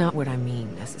 That's not what I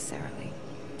mean, necessarily.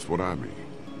 It's what I mean.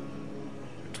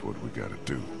 It's what we gotta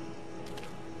do.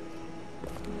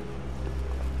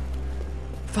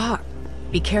 Fuck.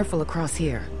 Be careful across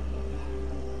here.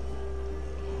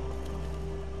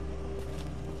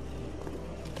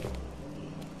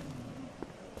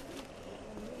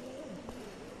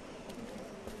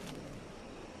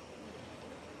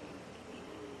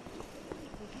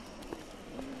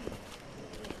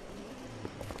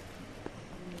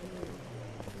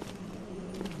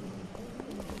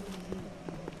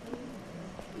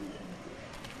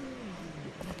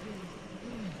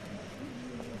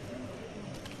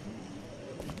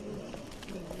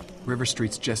 River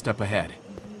Street's just up ahead.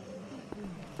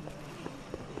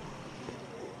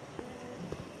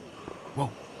 Whoa,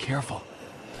 careful.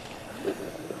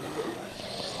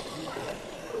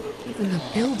 Even the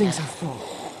buildings are full.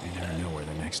 You never know where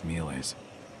the next meal is. is.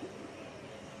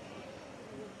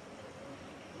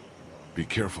 Be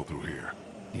careful through here.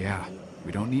 Yeah,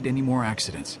 we don't need any more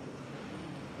accidents.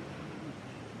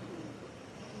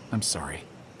 I'm sorry.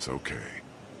 It's okay.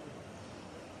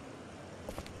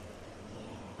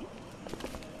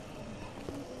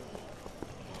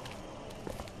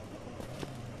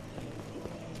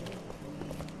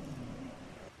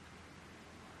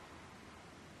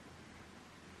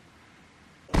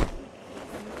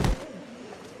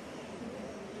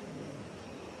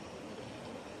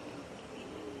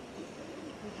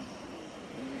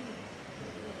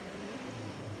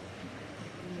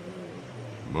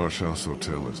 Marshall's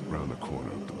Hotel is around the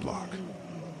corner of the block.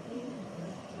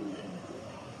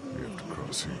 We have to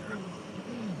cross here.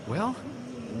 Well,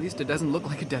 at least it doesn't look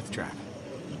like a death trap.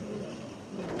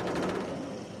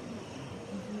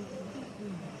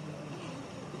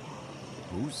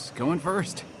 Who's going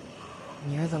first?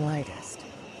 You're the lightest.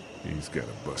 He's got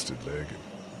a busted leg,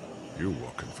 and you're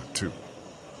walking for two.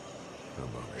 I'm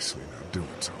obviously not doing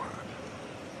so hot.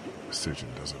 Decision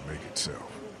doesn't make itself.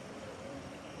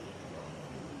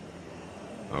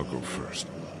 I'll go first,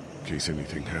 in case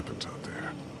anything happens out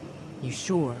there. You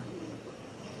sure?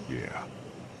 Yeah.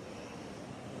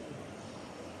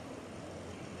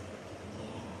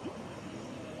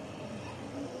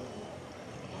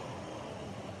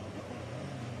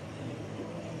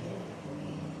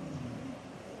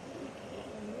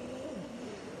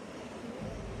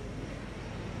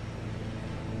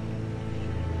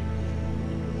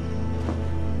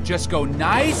 Just go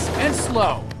nice and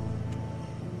slow.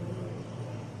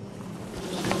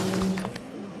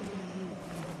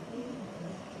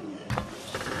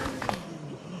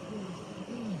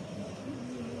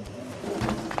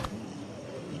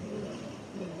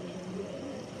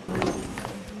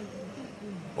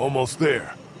 Almost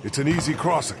there. It's an easy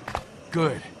crossing.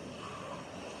 Good.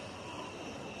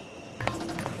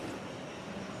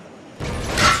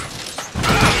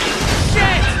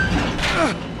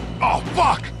 Oh,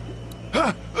 fuck!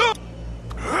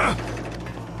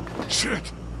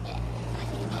 Shit.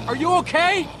 Are you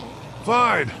okay?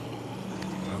 Fine.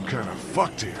 I'm kind of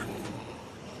fucked here.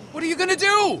 What are you gonna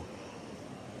do?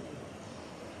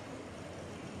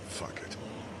 Fuck it.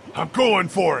 I'm going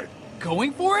for it.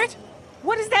 Going for it?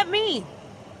 What does that mean?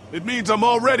 It means I'm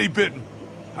already bitten.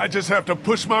 I just have to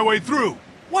push my way through.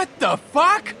 What the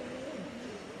fuck?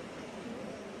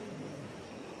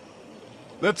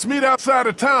 Let's meet outside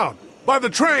of town, by the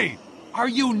train. Are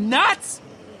you nuts?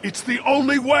 It's the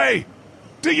only way.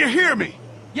 Do you hear me?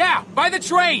 Yeah, by the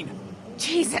train.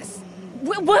 Jesus!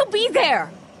 We'll be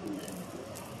there!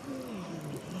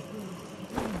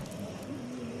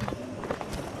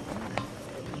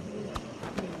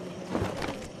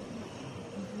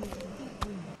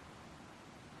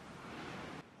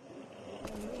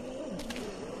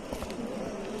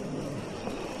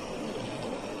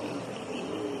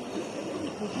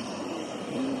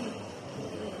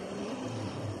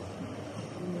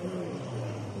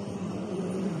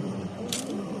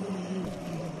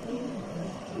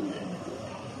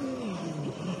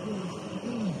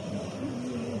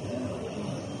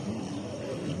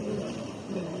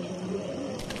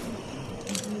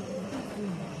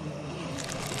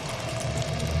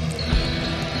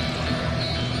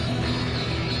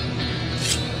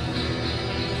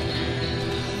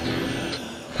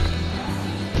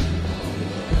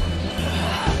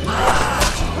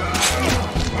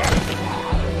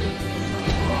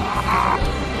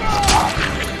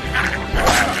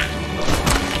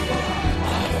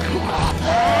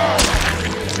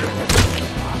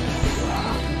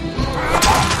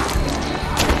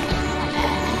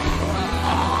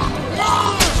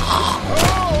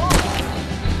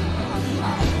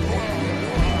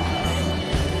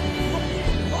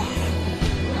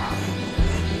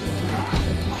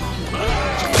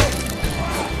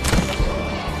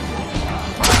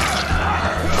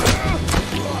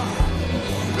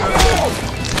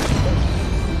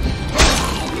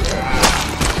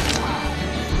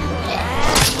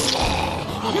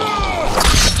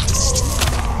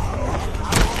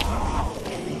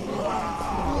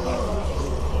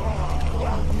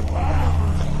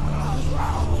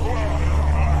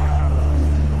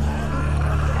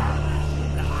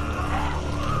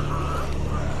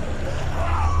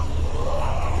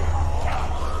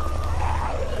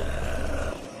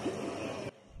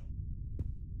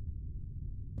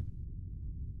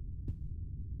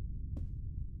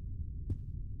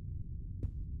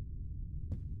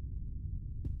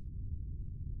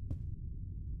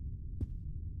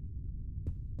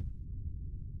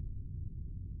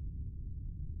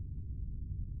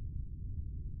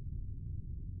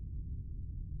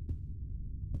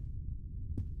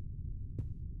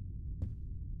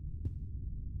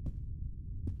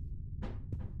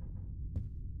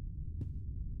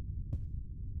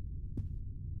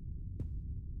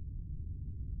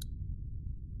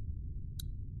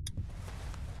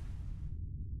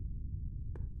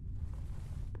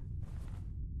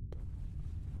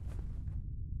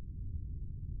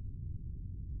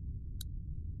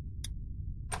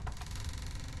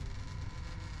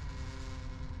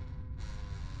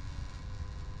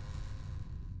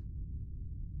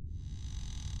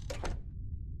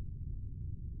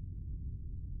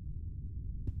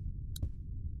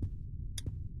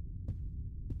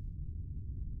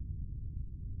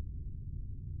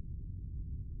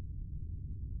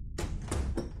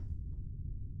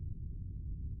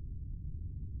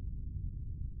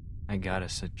 got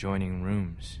us adjoining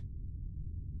rooms.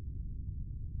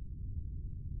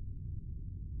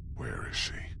 Where is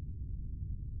she?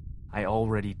 I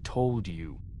already told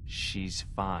you she's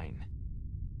fine.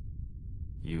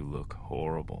 You look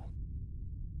horrible.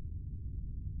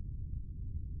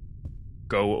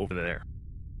 Go over there.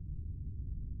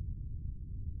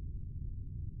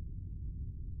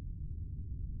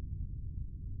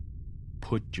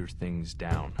 Put your things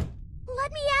down.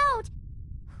 Let me out!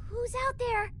 Who's out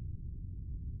there?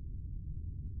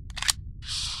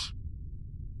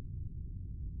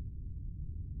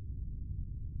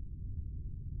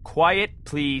 Quiet,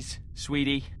 please,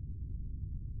 sweetie.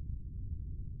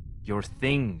 Your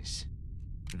things.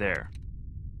 There.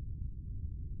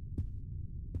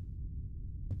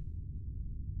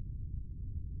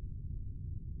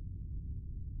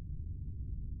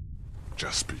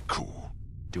 Just be cool.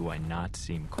 Do I not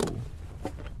seem cool?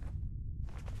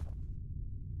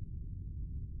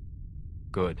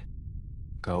 Good.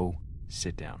 Go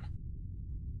sit down.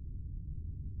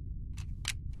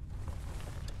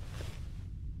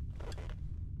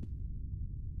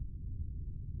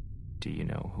 Do you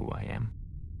know who I am?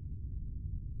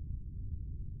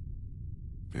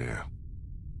 Yeah,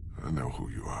 I know who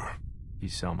you are. You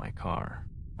saw my car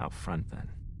out front then.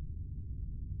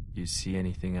 You see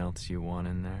anything else you want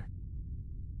in there?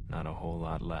 Not a whole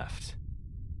lot left.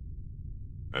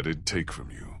 I didn't take from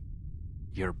you.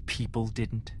 Your people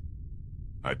didn't?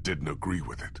 I didn't agree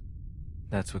with it.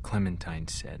 That's what Clementine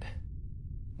said.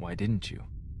 Why didn't you?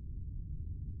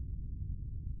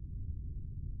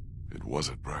 It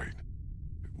wasn't right.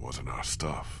 It wasn't our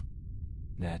stuff.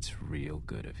 That's real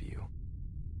good of you.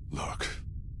 Look,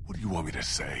 what do you want me to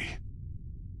say?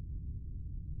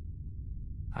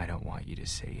 I don't want you to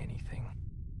say anything.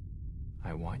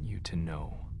 I want you to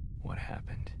know what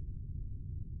happened.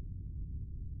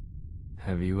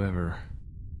 Have you ever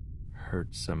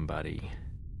hurt somebody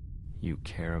you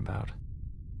care about?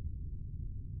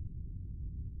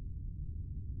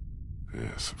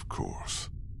 Yes, of course.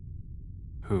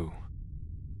 Who?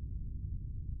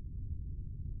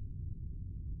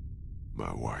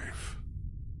 My wife.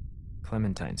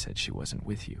 Clementine said she wasn't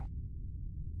with you.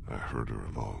 I heard her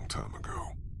a long time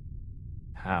ago.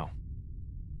 How?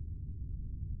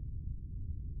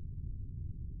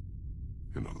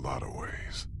 In a lot of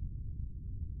ways.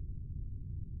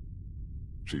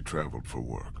 She traveled for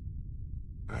work.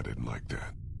 I didn't like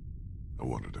that. I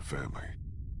wanted a family.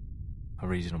 A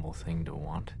reasonable thing to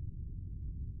want.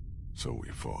 So we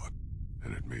fought,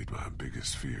 and it made my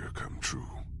biggest fear come true.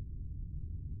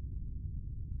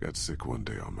 Got sick one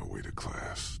day on my way to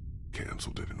class,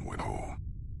 canceled it and went home.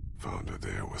 Found her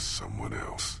there with someone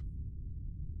else.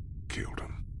 Killed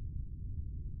him.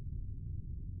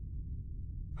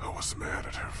 I was mad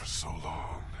at her for so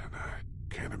long, and I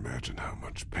can't imagine how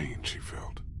much pain she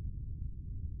felt.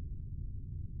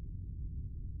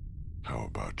 How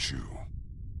about you?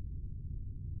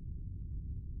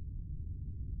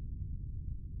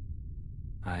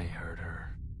 I hurt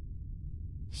her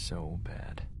so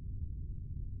bad.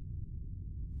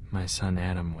 My son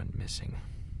Adam went missing.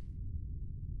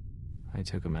 I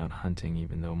took him out hunting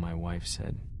even though my wife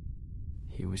said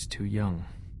he was too young.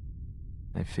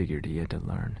 I figured he had to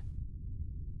learn.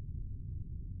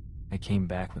 I came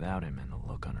back without him, and the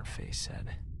look on her face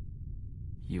said,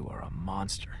 "You are a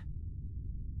monster."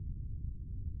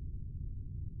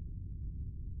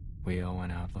 We all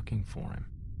went out looking for him.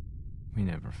 We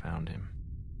never found him.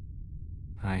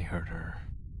 I hurt her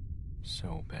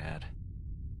so bad.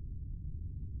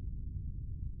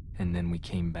 And then we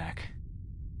came back,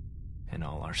 and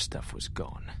all our stuff was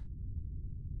gone.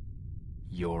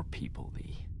 Your people,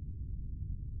 Lee.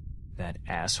 That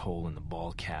asshole in the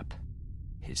ball cap.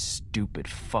 His stupid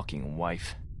fucking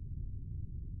wife.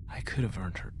 I could have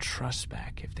earned her trust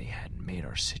back if they hadn't made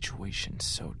our situation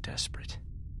so desperate.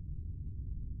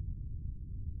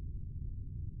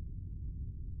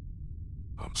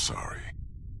 I'm sorry.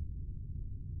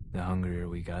 The hungrier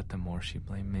we got, the more she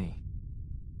blamed me.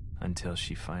 Until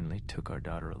she finally took our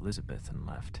daughter Elizabeth and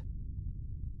left.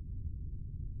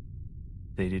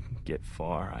 They didn't get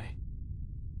far. I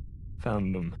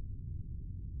found them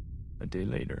a day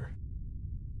later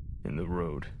in the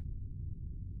road.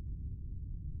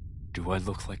 Do I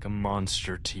look like a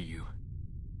monster to you?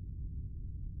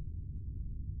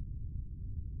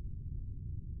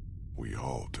 We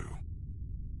all do.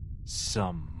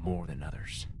 Some more than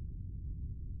others.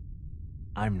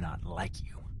 I'm not like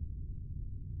you.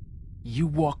 You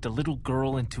walked a little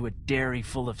girl into a dairy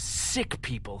full of sick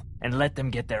people and let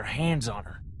them get their hands on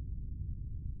her.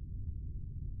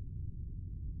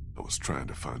 I was trying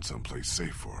to find someplace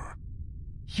safe for her.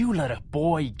 You let a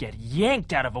boy get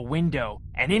yanked out of a window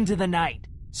and into the night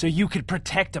so you could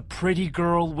protect a pretty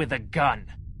girl with a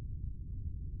gun.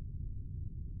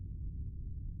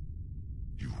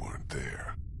 You weren't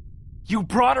there. You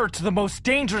brought her to the most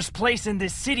dangerous place in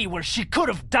this city where she could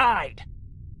have died.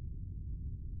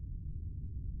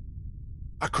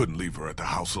 I couldn't leave her at the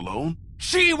house alone.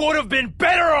 She would have been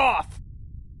better off!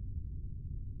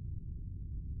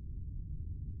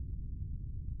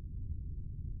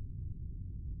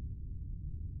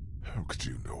 How could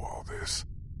you know all this?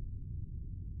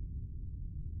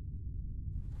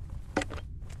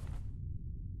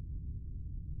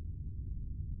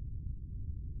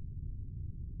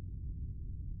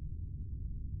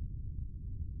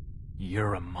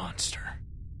 You're a monster.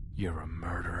 You're a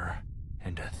murderer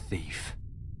and a thief.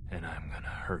 And I'm gonna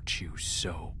hurt you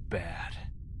so bad.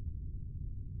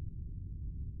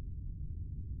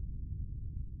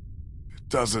 It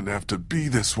doesn't have to be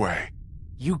this way.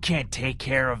 You can't take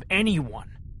care of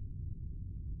anyone.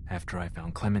 After I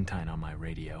found Clementine on my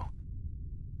radio,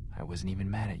 I wasn't even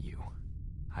mad at you.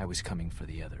 I was coming for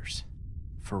the others.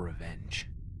 For revenge.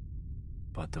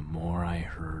 But the more I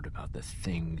heard about the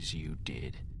things you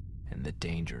did and the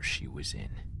danger she was in,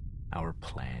 our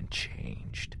plan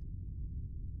changed.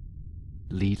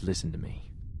 Lee, listen to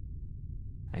me.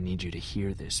 I need you to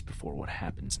hear this before what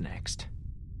happens next.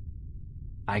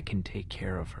 I can take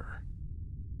care of her.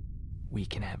 We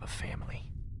can have a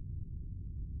family.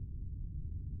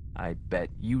 I bet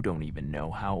you don't even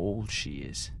know how old she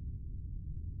is.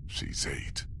 She's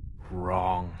 8.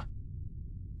 Wrong.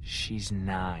 She's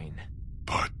 9.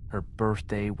 But... Her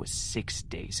birthday was 6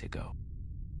 days ago.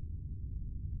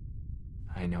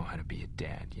 I know how to be a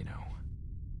dad, you know.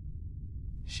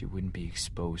 She wouldn't be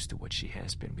exposed to what she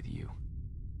has been with you.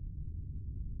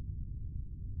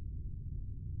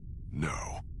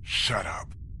 No. Shut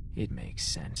up. It makes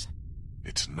sense.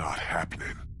 It's not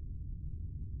happening.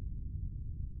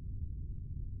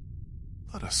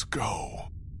 Let us go.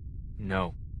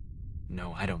 No.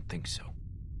 No, I don't think so.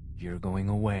 You're going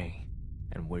away,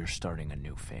 and we're starting a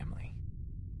new family.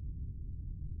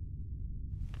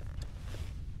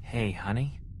 Hey,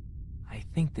 honey. I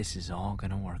think this is all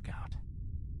gonna work out.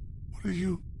 What are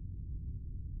you...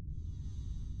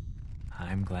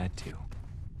 I'm glad too.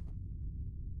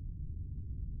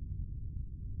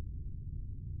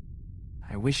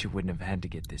 I wish it wouldn't have had to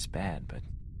get this bad, but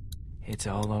it's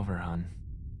all over, hon.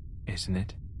 Isn't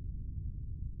it?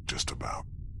 Just about.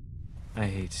 I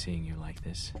hate seeing you like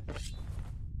this.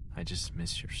 I just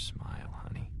miss your smile,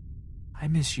 honey. I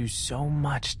miss you so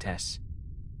much, Tess.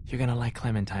 You're gonna like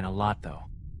Clementine a lot, though.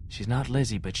 She's not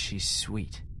Lizzie, but she's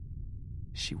sweet.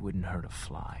 She wouldn't hurt a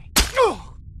fly.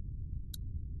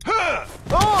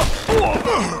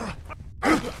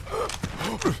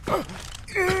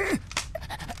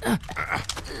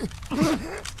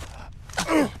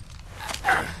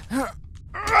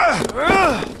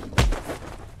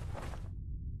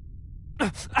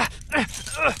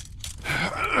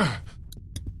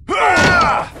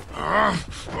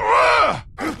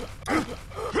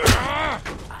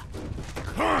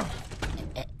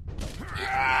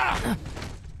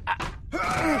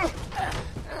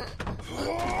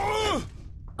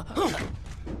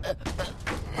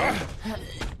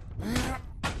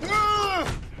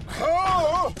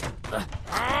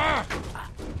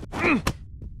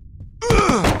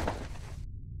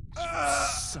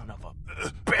 Son of a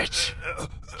bitch!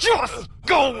 Just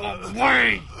go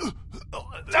away!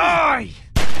 Die!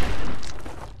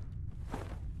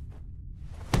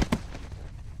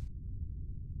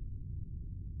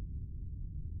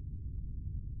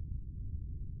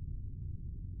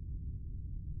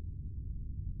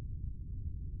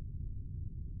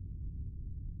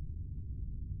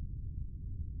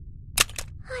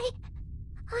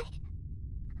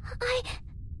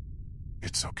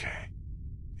 It's okay.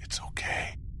 It's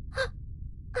okay.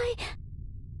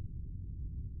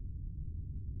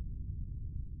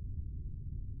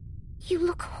 You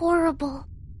look horrible.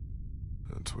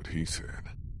 That's what he said.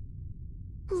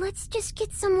 Let's just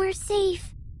get somewhere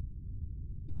safe.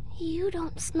 You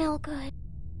don't smell good.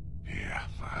 Yeah,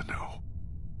 I know.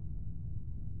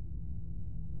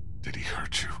 Did he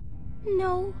hurt you?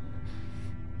 No,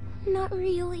 not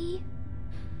really.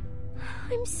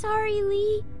 I'm sorry,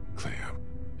 Lee. Clem,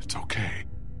 it's okay.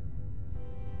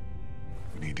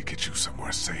 We need to get you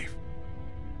somewhere safe.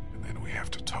 And then we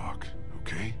have to talk,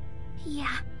 okay?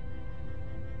 Yeah.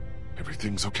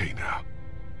 Everything's okay now.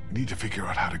 We need to figure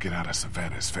out how to get out of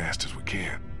Savannah as fast as we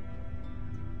can.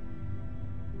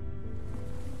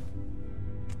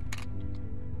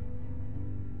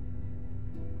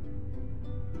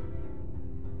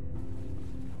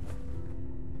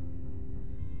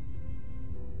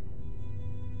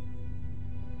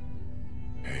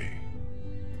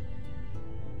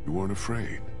 weren't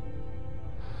afraid.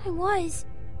 I was.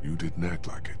 You didn't act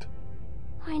like it.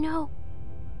 I know.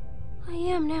 I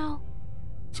am now.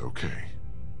 It's okay.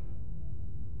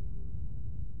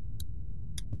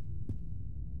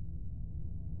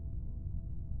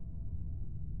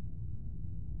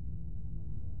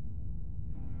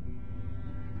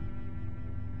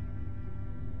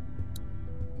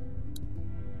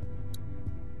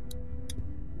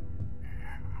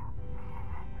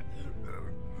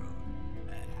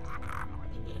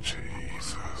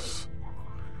 Jesus.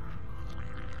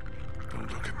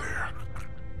 Don't look in there.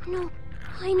 No,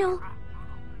 I know.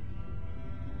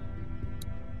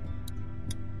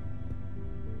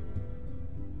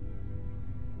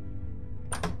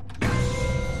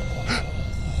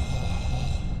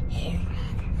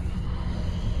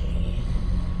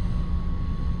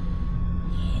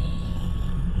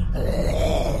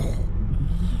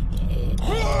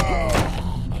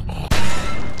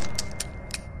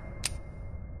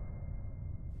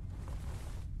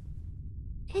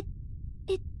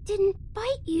 It didn't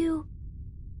bite you.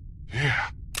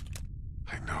 Yeah,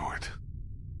 I know it.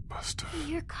 Must have.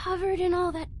 You're covered in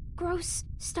all that gross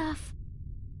stuff.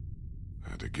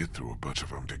 Had to get through a bunch of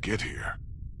them to get here.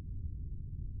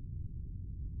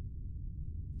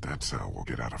 That's how we'll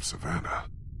get out of Savannah.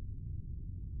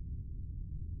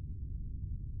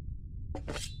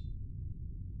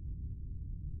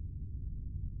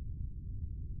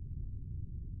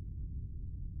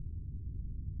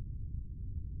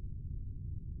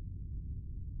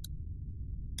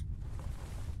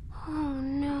 Oh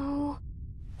no.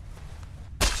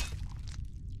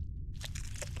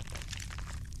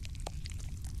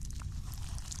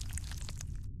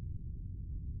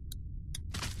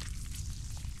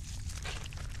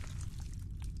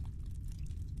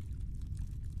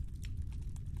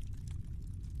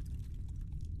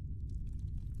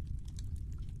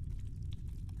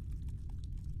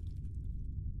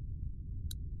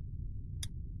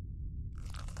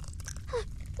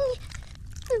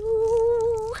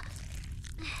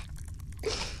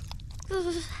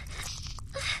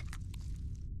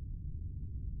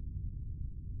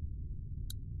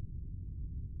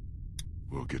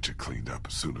 We'll get you cleaned up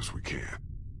as soon as we can.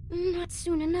 Not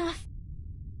soon enough.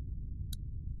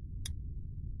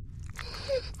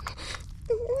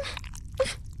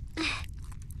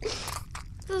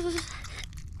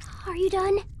 Are you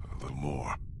done? A little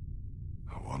more.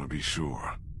 I want to be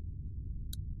sure.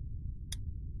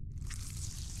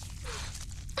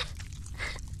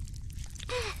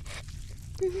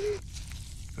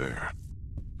 There.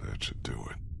 That should do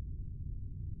it.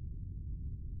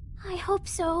 I hope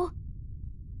so.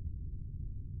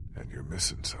 And you're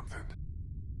missing something.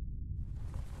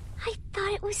 I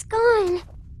thought it was gone.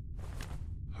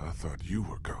 I thought you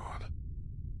were gone.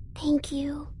 Thank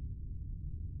you.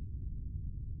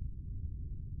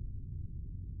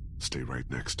 Stay right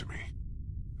next to me.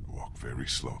 And walk very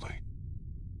slowly.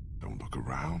 Don't look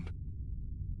around.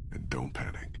 And don't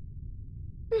panic.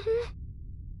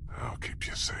 I'll keep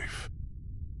you safe.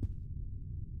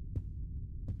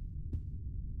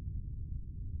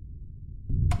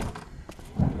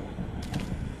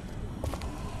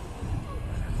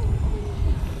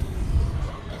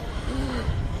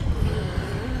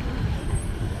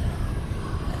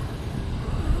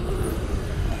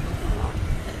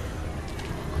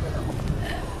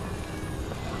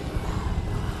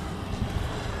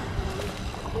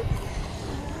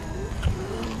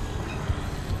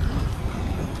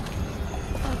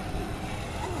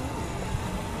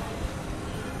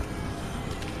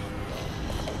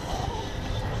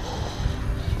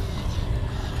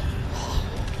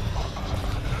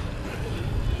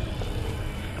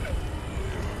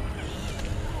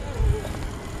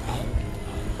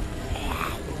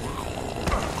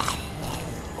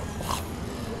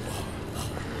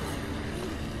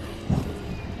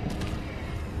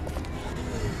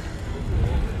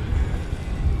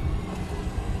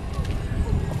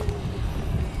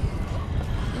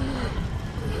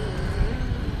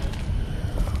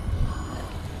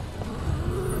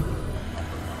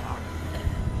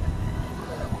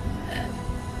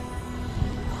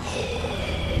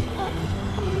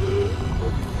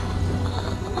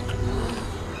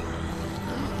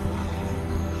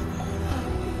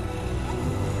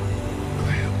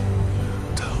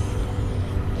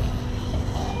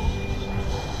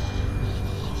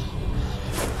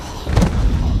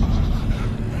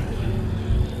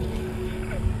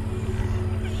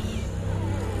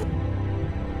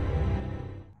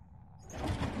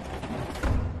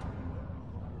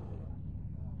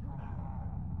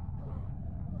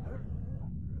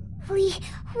 Lee,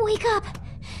 wake up!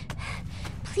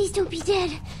 Please don't be dead.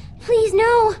 Please,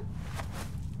 no!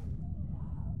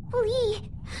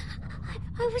 Lee,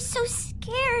 I was so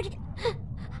scared.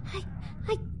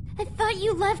 I thought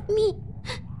you left me.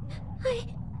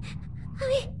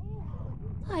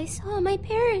 I saw my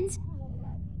parents.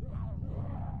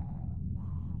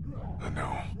 I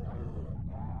know.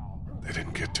 They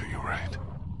didn't get to you, right?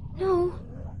 No.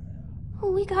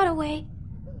 We got away.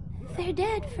 They're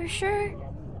dead for sure.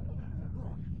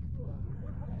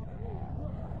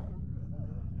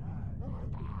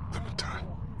 Clementine,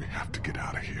 we have to get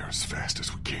out of here as fast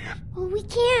as we can. Well, we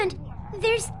can't.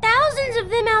 There's thousands of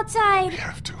them outside. We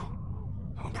have to.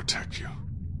 I'll protect you.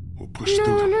 We'll push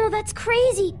through them. No, that's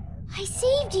crazy. I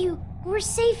saved you. We're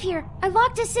safe here. I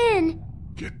locked us in.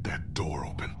 Get that door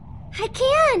open. I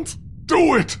can't.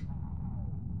 Do it!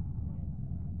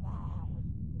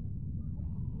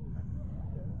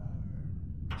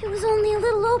 It was only a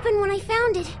little open when I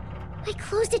found it. I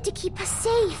closed it to keep us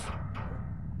safe.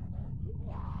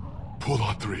 Pull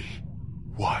on 3.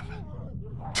 1,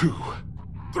 2,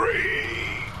 3!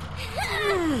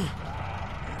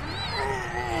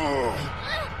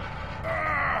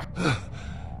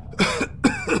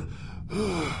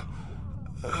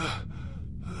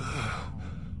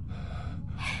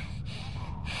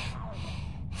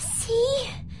 See?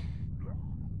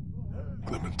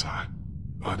 Clementine,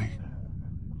 honey.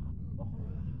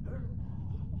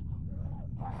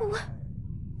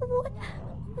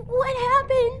 What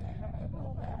happened?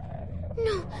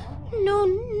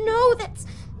 No,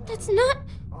 that's not...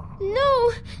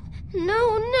 No.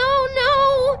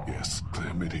 Yes,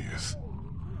 Clem, it is.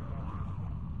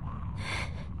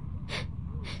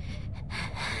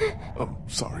 I'm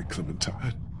sorry,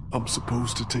 Clementine. I'm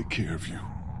supposed to take care of you.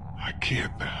 I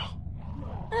can't now.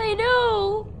 I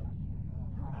know.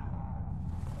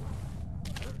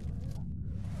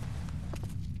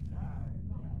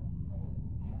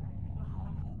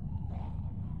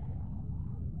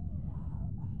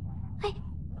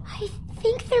 I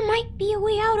think there might be a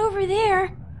way out over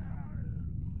there.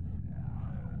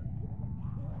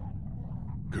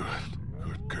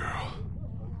 Good girl.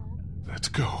 Let's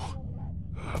go.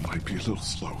 I might be a little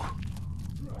slow.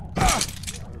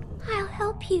 I'll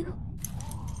help you.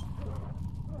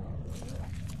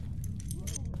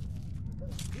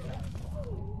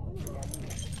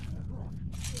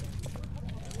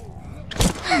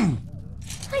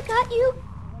 I got you.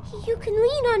 You can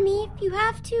lean on me if you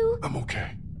have to. I'm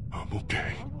okay.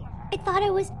 I thought I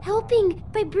was helping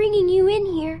by bringing you in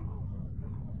here.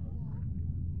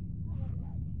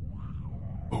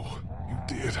 Oh, you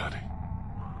did, honey.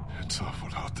 It's awful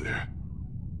out there.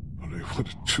 Well, they would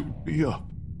have chewed me up.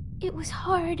 It was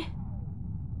hard.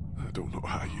 I don't know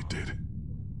how you did it,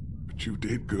 but you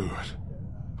did good.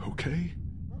 Okay?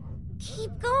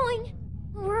 Keep going.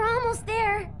 We're almost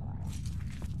there.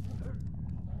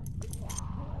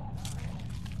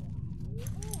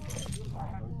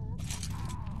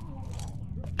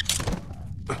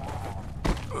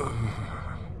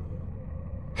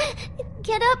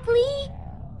 Get up, Lee.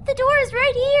 The door is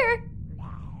right here.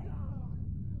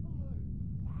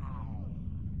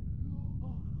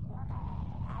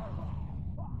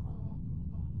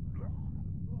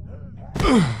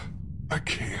 I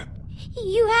can't.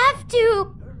 You have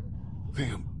to.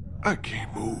 Liam, I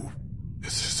can't move.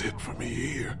 This is it for me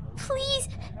here. Please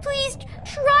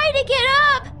try to get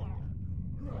up.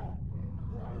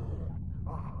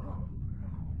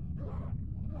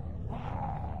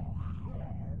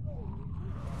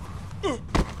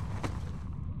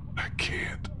 I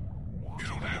can't. You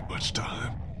don't have much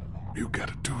time. You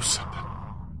gotta do something.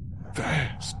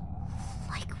 Fast.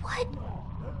 Like what?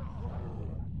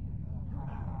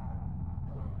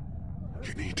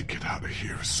 You need to get out of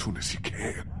here as soon as you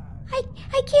can. I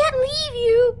can't leave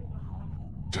you.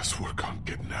 Just work on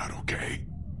getting out, okay?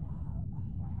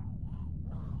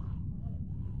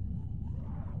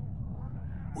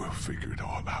 We'll figure it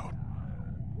all out.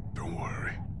 Don't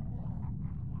worry.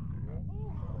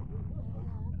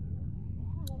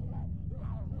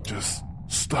 Just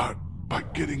start by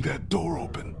getting that door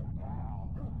open.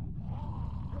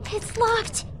 It's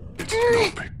locked. It's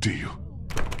no big deal.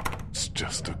 It's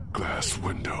just a glass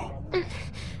window.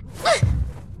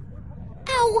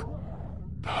 Ow!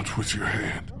 Not with your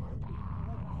hand.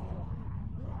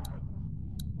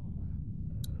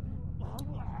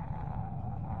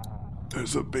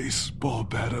 There's a baseball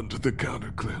bat under the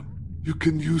counter, Clem. You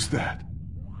can use that.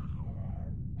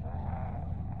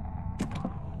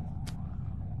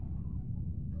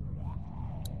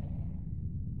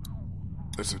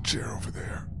 There's a chair over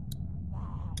there.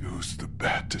 Use the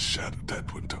bat to shatter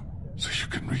that window so you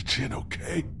can reach in,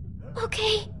 okay?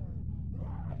 Okay.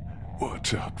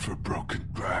 Watch out for broken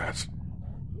glass.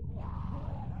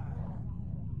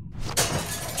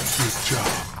 Good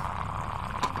job.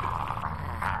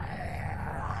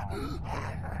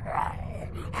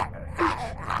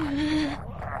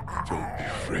 Don't be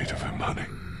afraid of him, honey.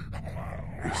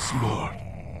 You're smart.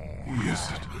 He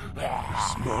isn't. You're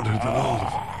smarter than all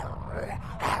of them.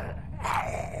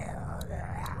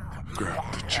 Grab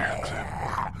the chair, Clem.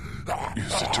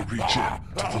 Use it to reach in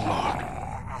to the lock.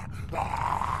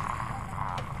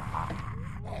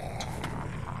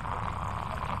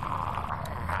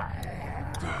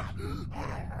 Good.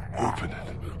 Open it.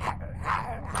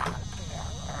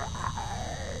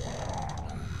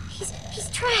 He's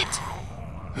trapped.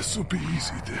 This'll be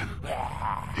easy then.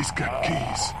 He's got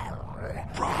keys.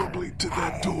 Probably to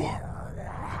that door.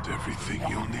 And everything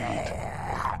you'll need.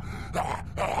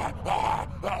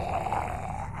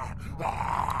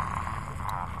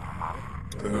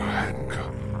 There are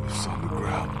handcuffs on the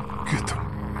ground. Get them.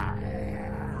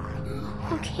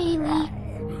 Okay, Lee.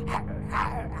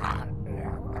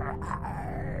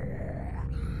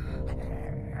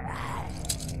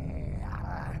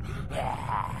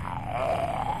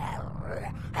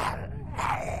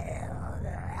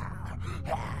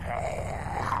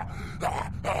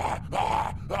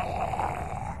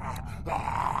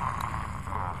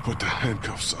 Put the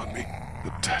handcuffs on me.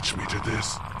 Attach me to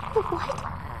this. What?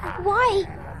 Why?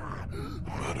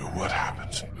 No matter what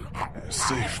happens, you're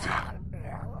safe then.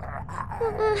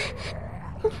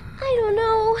 I don't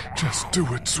know. Just do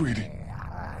it, sweetie.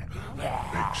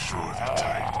 Make sure they're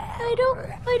tight. I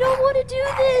don't want to do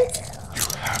this. You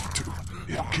have to.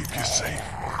 It'll keep you safe.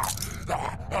 You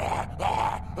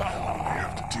only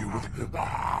have to deal with him.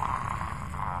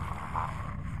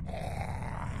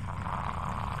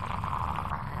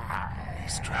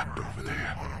 He's trapped over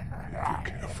there. If you're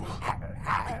careful, you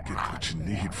can get what you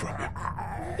need from him.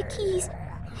 The keys,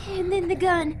 and then the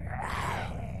gun.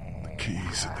 The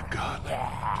keys and the gun.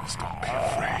 Just don't be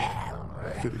afraid.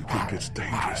 If anything gets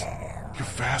dangerous, you're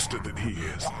faster than he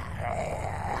is.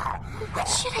 What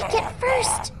should I get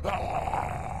first?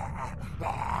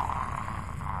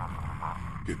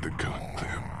 Get the gun,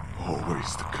 Clem.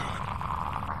 Always the gun.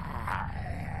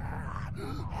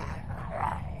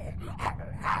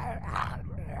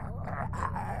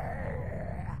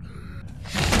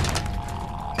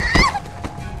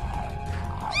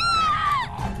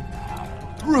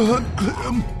 Run,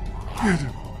 Clem! Get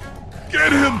him!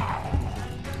 Get him!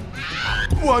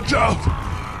 Watch out!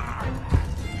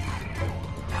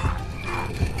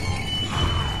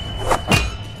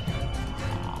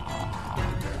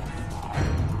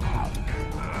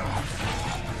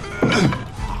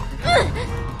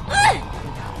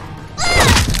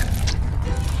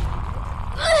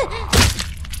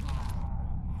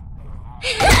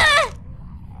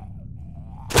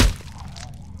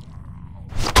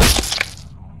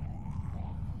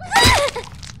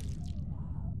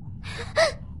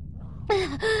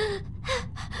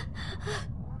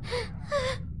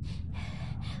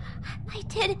 I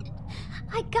did it.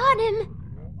 I got him.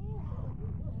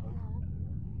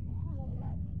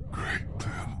 Great,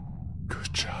 Clem.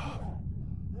 Good job.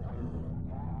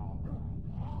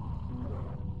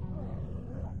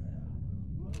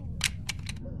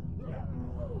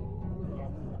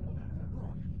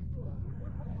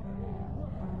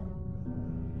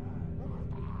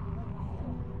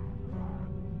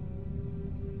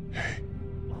 Hey.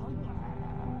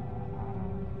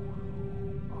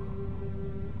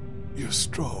 You're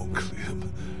strong,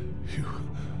 Clem. You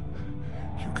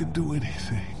can do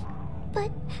anything.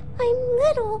 But I'm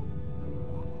little.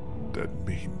 Doesn't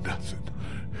mean nothing.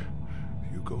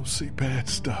 You gonna see bad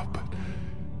stuff, but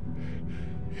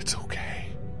it's okay.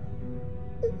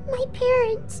 My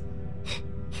parents.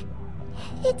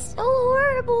 It's so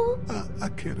horrible. I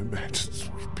can't imagine,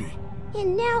 sweet pea.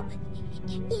 And now,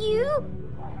 you?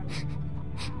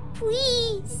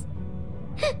 Please.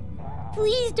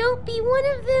 Please don't be one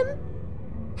of them.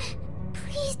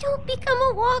 Please don't become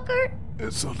a walker.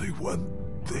 There's only one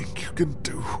thing you can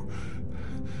do.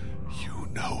 You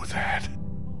know that.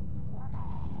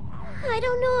 I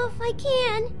don't know if I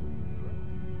can.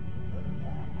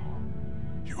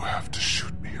 You have to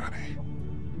shoot me, honey.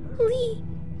 Lee,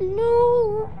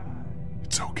 no.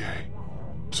 It's okay.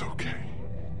 It's okay.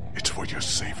 It's for your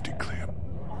safety, Clem.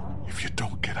 If you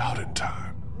don't get out in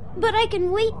time. But I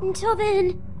can wait until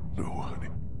then. No, honey.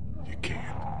 You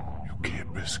can't. You can't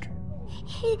risk it.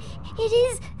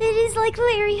 It is like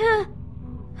Larry, huh?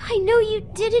 I know you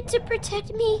did it to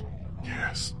protect me.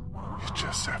 Yes. You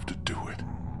just have to do it.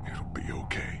 It'll be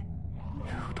okay.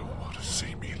 You don't want to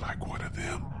see me like one of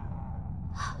them.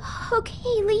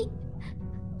 Okay, Lee.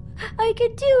 I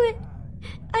can do it.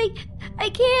 I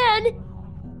can.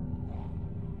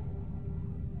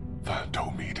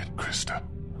 Don't mean it, Krista.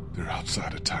 They're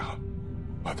outside of town,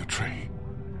 by the train.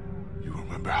 You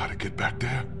remember how to get back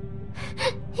there?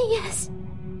 Yes.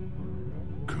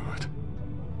 Good.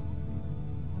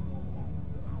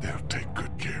 They'll take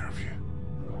good care of you.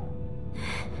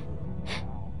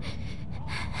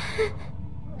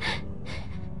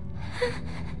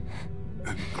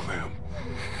 And Clem.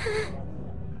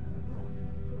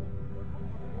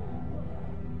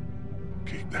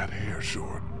 Keep that hair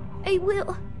short. I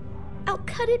will. I'll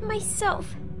cut it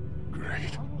myself.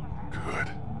 Great. Good.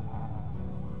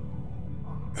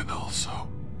 And also...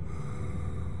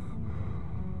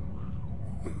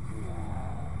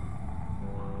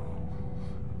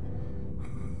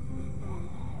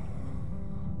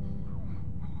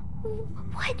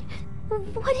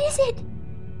 What is it?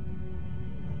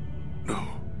 No,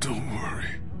 don't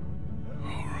worry.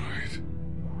 All right.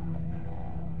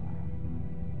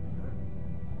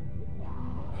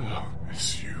 I'll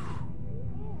miss you.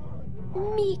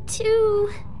 Me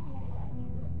too.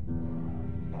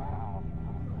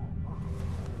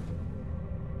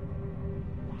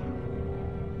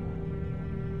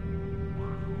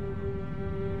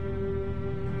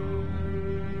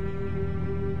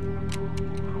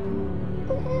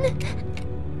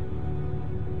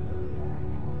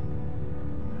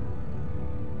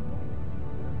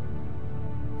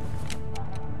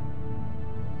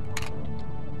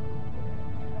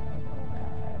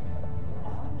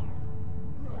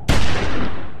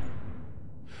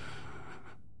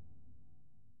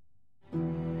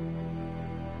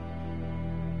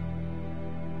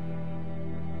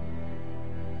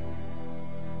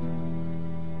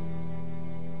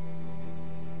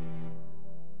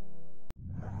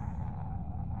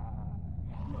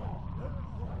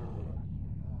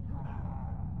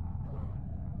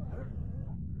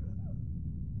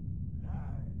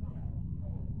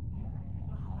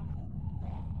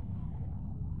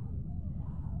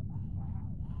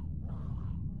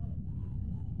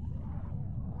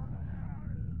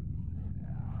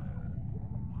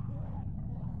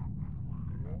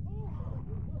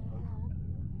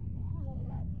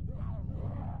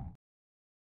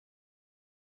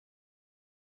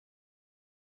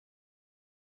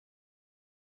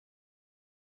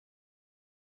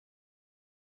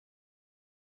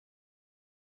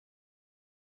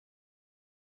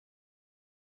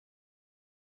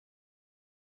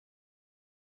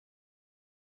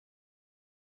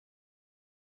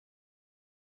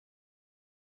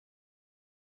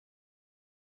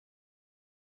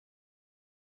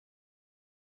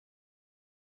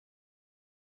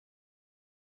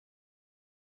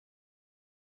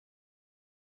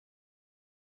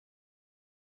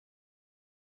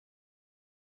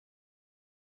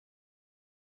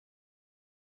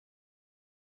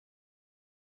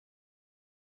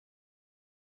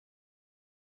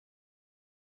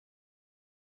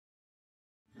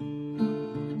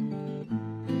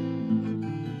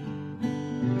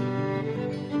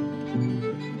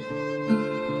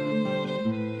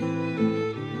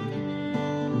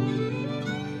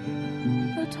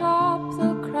 Atop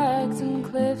the crags and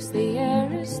cliffs, the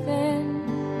air is thin.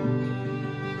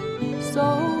 So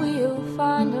we'll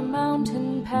find a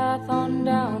mountain path on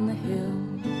down the hill.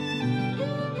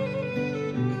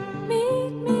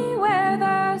 Meet me where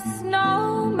the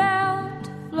snow melt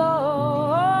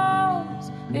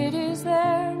flows. It is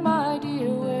there, my dear,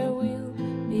 where we'll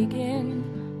begin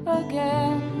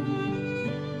again.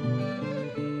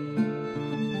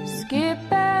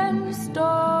 Skip and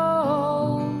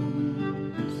stones,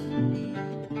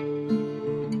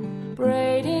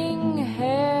 braiding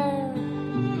hair.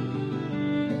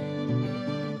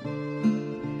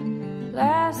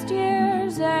 Last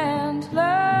year's antlers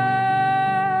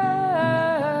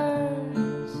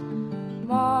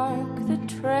mark the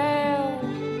trail.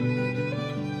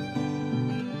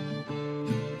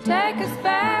 Take us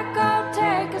back, oh,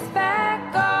 take us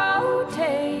back, oh,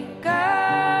 take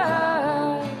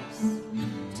us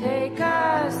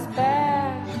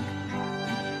back.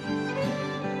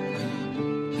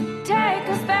 Take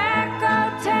us back,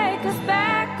 oh, take us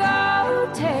back, oh,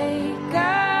 take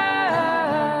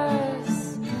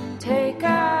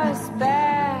us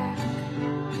back.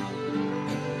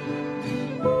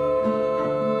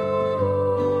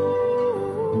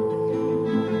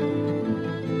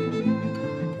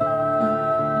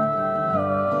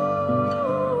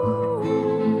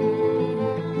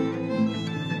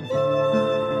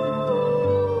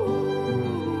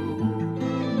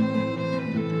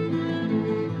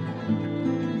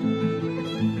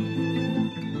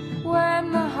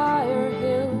 When the higher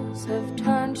hills have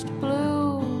turned to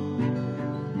blue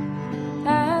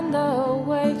and the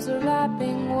waves are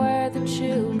lapping where the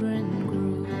chill